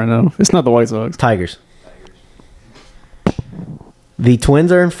second right now? It's not the White Sox. Tigers. The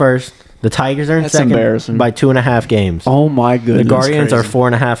Twins are in first. The Tigers are in That's second embarrassing. by 2.5 games. Oh my goodness. The Guardians are crazy.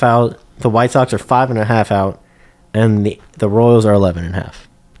 4.5 out. The White Sox are 5.5 out, and the Royals are 11.5.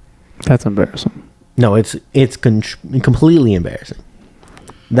 That's embarrassing. No, it's completely embarrassing.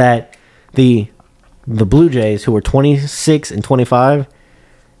 That the Blue Jays, who are 26 and 25,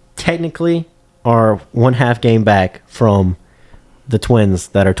 technically are 1/2 game back from the Twins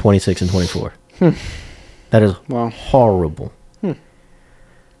that are 26 and 24. That is Wow. horrible.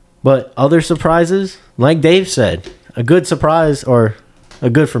 But other surprises, like Dave said, a good surprise, or a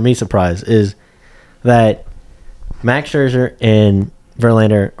good for me surprise, is that Max Scherzer and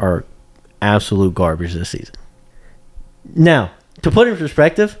Verlander are absolute garbage this season. Now, to put it in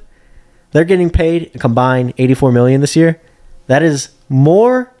perspective, they're getting paid a combined $84 million this year. That is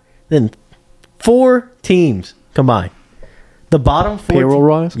more than 4 teams combined. The bottom 4 Payroll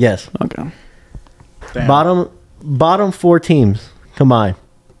rise? Yes. Okay. Damn. Bottom 4 teams combined.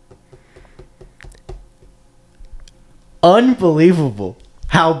 Unbelievable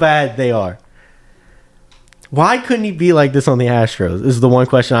how bad they are. Why couldn't he be like this on the Astros? This is the one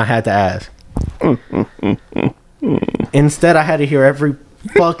question I had to ask. Instead, I had to hear every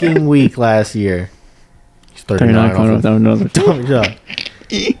fucking week last year. He's 39 coming off up down another.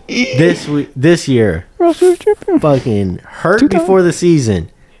 this year, fucking hurt 2 times. before the season.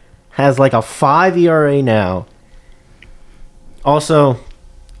 Has like a 5 ERA now. Also,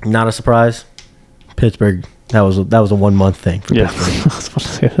 not a surprise. Pittsburgh. That was a 1 month thing for Yeah. Pittsburgh. I was about to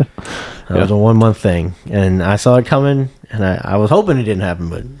say that. That was a 1 month thing, and I saw it coming, and I was hoping it didn't happen,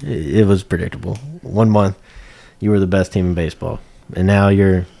 but it was predictable. 1 month, you were the best team in baseball, and now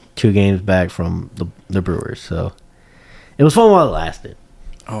you're 2 games back from the Brewers. So it was fun while it lasted.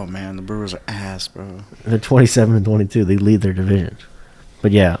 Oh man, the Brewers are ass, bro. They're 27 and 22. They lead their division.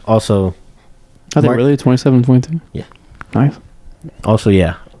 But yeah, also Are they Mark- really 27, 22? Yeah. Nice.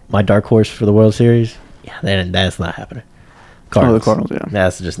 yeah, my dark horse for the World Series. Yeah, that's not happening. Oh, the Cardinals, yeah.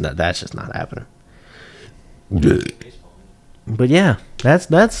 That's just not happening. But yeah,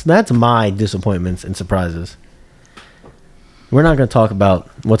 that's my disappointments and surprises. We're not going to talk about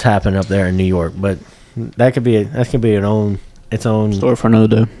what's happened up there in New York, but that could be its own. Story for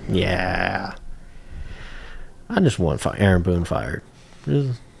another day. Yeah. I just want Aaron Boone fired.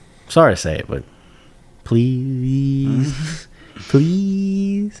 Sorry to say it, but please,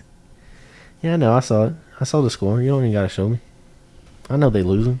 please. Yeah, no, I saw it. I saw the score. You don't even got to show me. I know they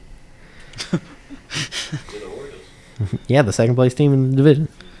losing. Yeah, the second place team in the division.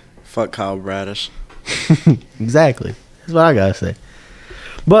 Fuck Kyle Bradish. Exactly. That's what I gotta say.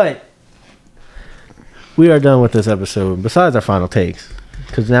 But we are done with this episode. Besides our final takes,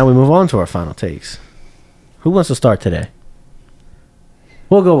 because now we move on to our final takes. Who wants to start today?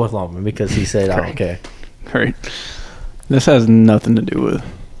 We'll go with Longman because he said I don't care. Great. This has nothing to do with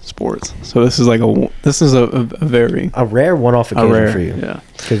sports. So this is like a very A rare one-off occasion for you. yeah.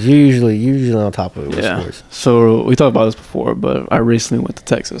 Because you're usually on top of it with Yeah. sports. So we talked about this before, but I recently went to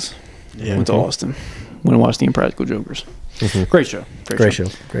Texas. Yeah. Went to Austin. Went and watched the Impractical Jokers. Mhm. Great show. Great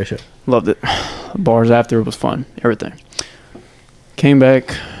show. Loved it. Bars after it was fun. Everything. Came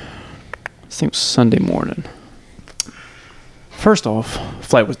back. I think it was Sunday morning. First off,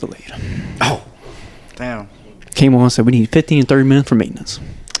 flight was delayed. Damn. Came on, said we need 15 and 30 minutes for maintenance.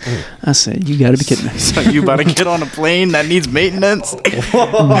 I said, you got to be kidding me. So you about to get on a plane that needs maintenance?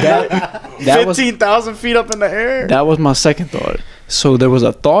 That was 15,000 feet up in the air. that was my second thought. So there was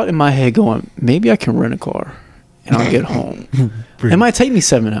a thought in my head going, maybe I can rent a car and I'll get home. It might take me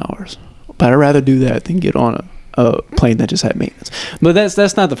 7 hours, but I'd rather do that than get on a plane that just had maintenance. But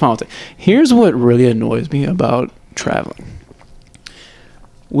that's not the final thing. Here's what really annoys me about traveling.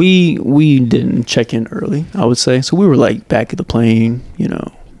 We didn't check in early, I would say. So we were like back at the plane,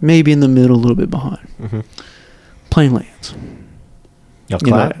 maybe in the middle, a little bit behind. Plane lands. Y'all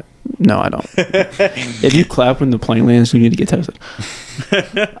You know, clap? no, I don't. If you clap when the plane lands, you need to get tested.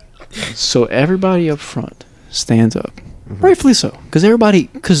 So everybody up front stands up. Rightfully so. Because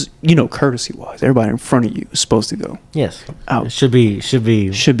courtesy wise, everybody in front of you is supposed to go Yes. out. It should be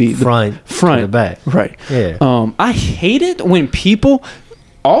the front to the back. Right. Yeah. I hate it when people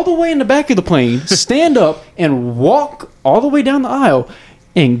all the way in the back of the plane stand up and walk all the way down the aisle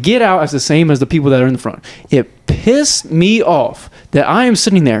and get out as the same as the people that are in the front. It pissed me off that I am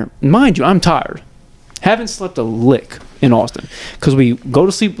sitting there. Mind you, I'm tired. Haven't slept a lick in Austin because we go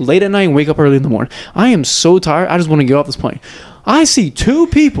to sleep late at night and wake up early in the morning. I am so tired. I just want to get off this plane. I see two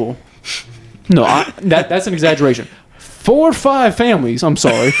people. No, that's an exaggeration. 4 or 5 families, I'm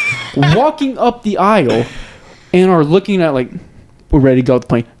sorry, walking up the aisle and are looking at like, we're ready to go off the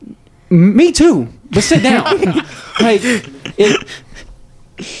plane. Me too, but sit down. Like, it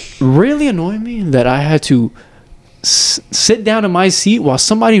really annoyed me that I had to sit down in my seat while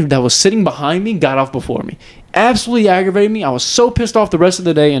somebody that was sitting behind me got off before me. Absolutely aggravated me. I was so pissed off the rest of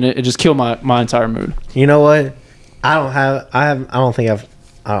the day, and it just killed my entire mood. You know what? I don't think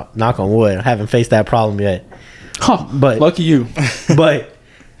I've knock on wood, I haven't faced that problem yet. Huh, But- lucky you. But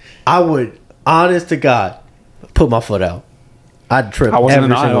I would, honest to God, put my foot out. I'd trip. I wasn't in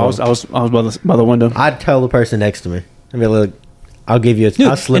the every aisle. single- I was by the window. I'd tell the person next to me. I'd be like, I'll give you Dude,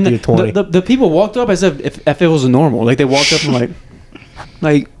 I'll slip and you a 20. The people walked up as if it was normal. Like they walked up and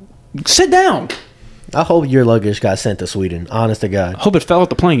like sit down. I hope your luggage got sent to Sweden. Honest to God. Hope it fell off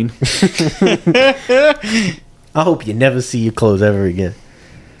the plane. I hope you never see your clothes ever again.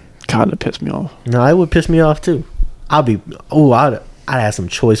 God, that pissed me off. No, it would piss me off too. I'd have some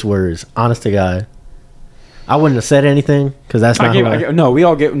choice words. Honest to God. I wouldn't have said anything because that's not who I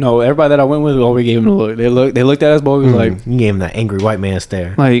Everybody that I went with, we gave them a look. They looked at us both. Was like, you gave him that angry white man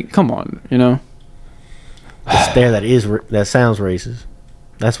stare. come on, The stare that sounds racist.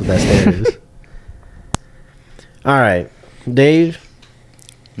 That's what that stare is. All right, Dave.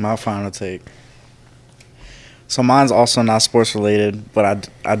 My final take. So mine's also not sports related, but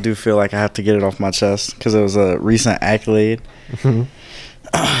I do feel like I have to get it off my chest because it was a recent accolade.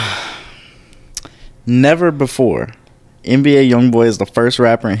 Never before, NBA YoungBoy is the first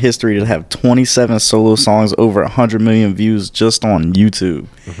rapper in history to have 27 solo songs over 100 million views just on YouTube.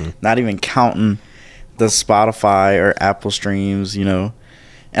 Not even counting the Spotify or Apple streams, And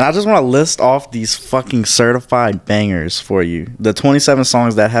I just want to list off these fucking certified bangers for you. The 27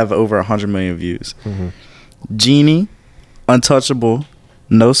 songs that have over 100 million views. Genie, Untouchable,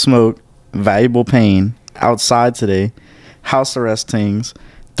 No Smoke, Valuable Pain, Outside Today, House Arrest Things,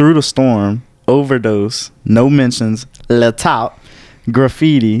 Through the Storm, Overdose, No Mentions, Le Top,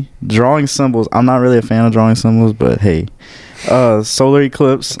 Graffiti, Drawing Symbols. I'm not really a fan of Drawing Symbols, but hey. Solar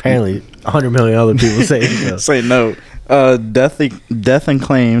Eclipse. Apparently, 100 million other people say it. Say no. Death and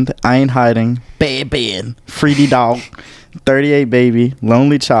Claimed, I Ain't Hiding, Bad Bad, Freedy Dog, 38 Baby,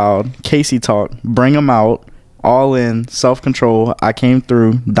 Lonely Child, Casey Talk, Bring 'Em Out, All In, Self Control, I Came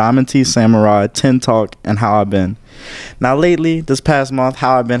Through, Diamond T Samurai, 10 Talk, and How I Been. Now lately, this past month,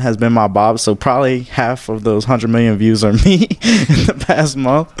 How I Been has been my bob, so probably half of those 100 million views are me in the past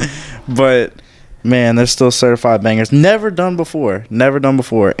month. But man, they're still certified bangers. Never done before.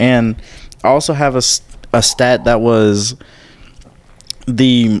 And I also have a stat that was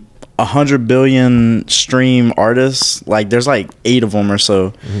the 100 billion stream artists. Like there's like 8 of them or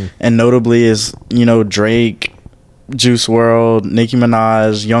so. And notably is, Drake, Juice WRLD, Nicki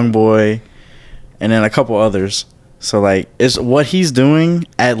Minaj, YoungBoy, and then a couple others. So like it's what he's doing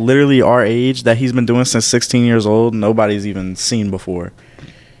at literally our age that he's been doing since 16 years old. Nobody's even seen before.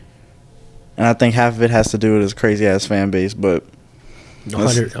 And I think half of it has to do with his crazy ass fan base, but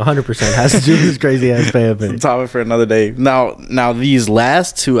 100% has to do with this crazy ass fan base. Topic for another day. Now these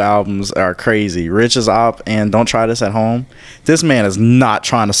last two albums are crazy. Rich is Op and Don't Try This at Home. This man is not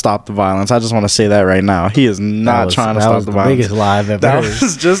trying to stop the violence. I just want to say that right now. He is not trying to stop the violence. Biggest lie I've ever That heard.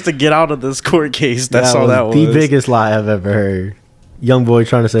 was just to get out of this court case. That's all that was. The biggest lie I've ever heard. Young boy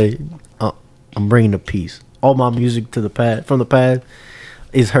trying to say, "I'm bringing the peace. All my music to the past from the past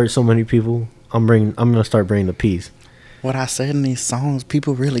is hurt so many people. I'm gonna start bringing the peace." What I said in these songs,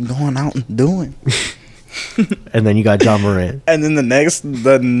 people really going out and doing. And then you got John Morant. And then the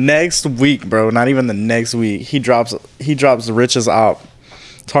next week, bro, not even the next week, he drops Rich is Op,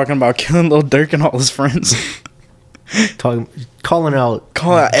 talking about killing Lil Durk and all his friends. Calling out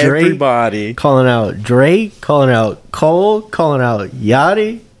Drake, everybody. Calling out Drake, calling out Cole, calling out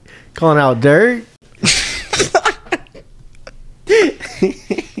Yachty, calling out Dirk.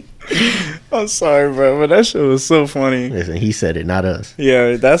 I'm sorry, bro, but that shit was so funny. Listen, he said it, not us.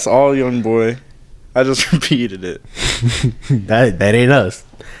 Yeah, that's all, young boy. I just repeated it. that ain't us.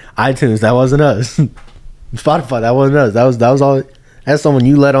 iTunes, that wasn't us. Spotify, that wasn't us. That was all. That's someone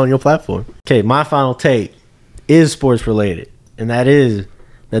you let on your platform. Okay, my final take is sports related, and that is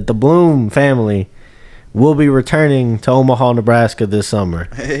that the Bloom family will be returning to Omaha, Nebraska this summer.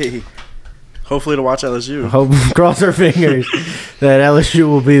 Hey, hopefully to watch LSU. Cross our fingers that LSU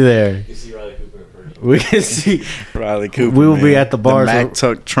will be there. You see Riley Cooper in person. We can see Riley Cooper. We will be at the bars. Mac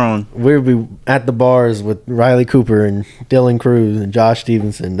Tuck Tron. We'll be at the bars with Riley Cooper and Dylan Cruz and Josh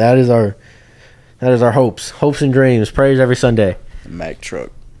Stevenson. That is our hopes and dreams. Prayers every Sunday. Mac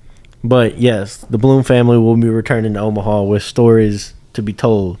Truck. But yes, the Bloom family will be returning to Omaha with stories to be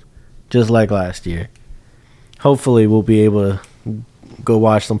told, just like last year. Hopefully, we'll be able to go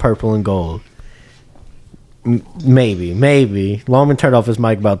watch some Purple and Gold. Maybe. Longman turned off his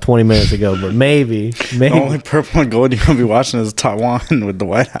mic about 20 minutes ago, but maybe. The only Purple and Gold you're going to be watching is Taiwan with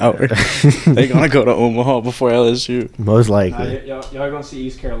Dwight Howard. They're going to go to Omaha before LSU. Most likely. Y'all going to see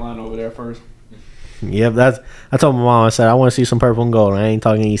East Carolina over there first. Yep, I told my mom, I said, I want to see some Purple and Gold. I ain't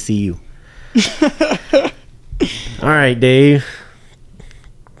talking ECU. All right, Dave.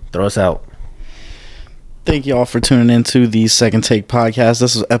 Throw us out. Thank y'all for tuning into the Second Take podcast.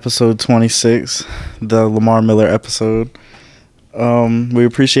 This is episode 26, the Lamar Miller episode. We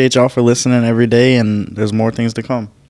appreciate y'all for listening every day, and there's more things to come.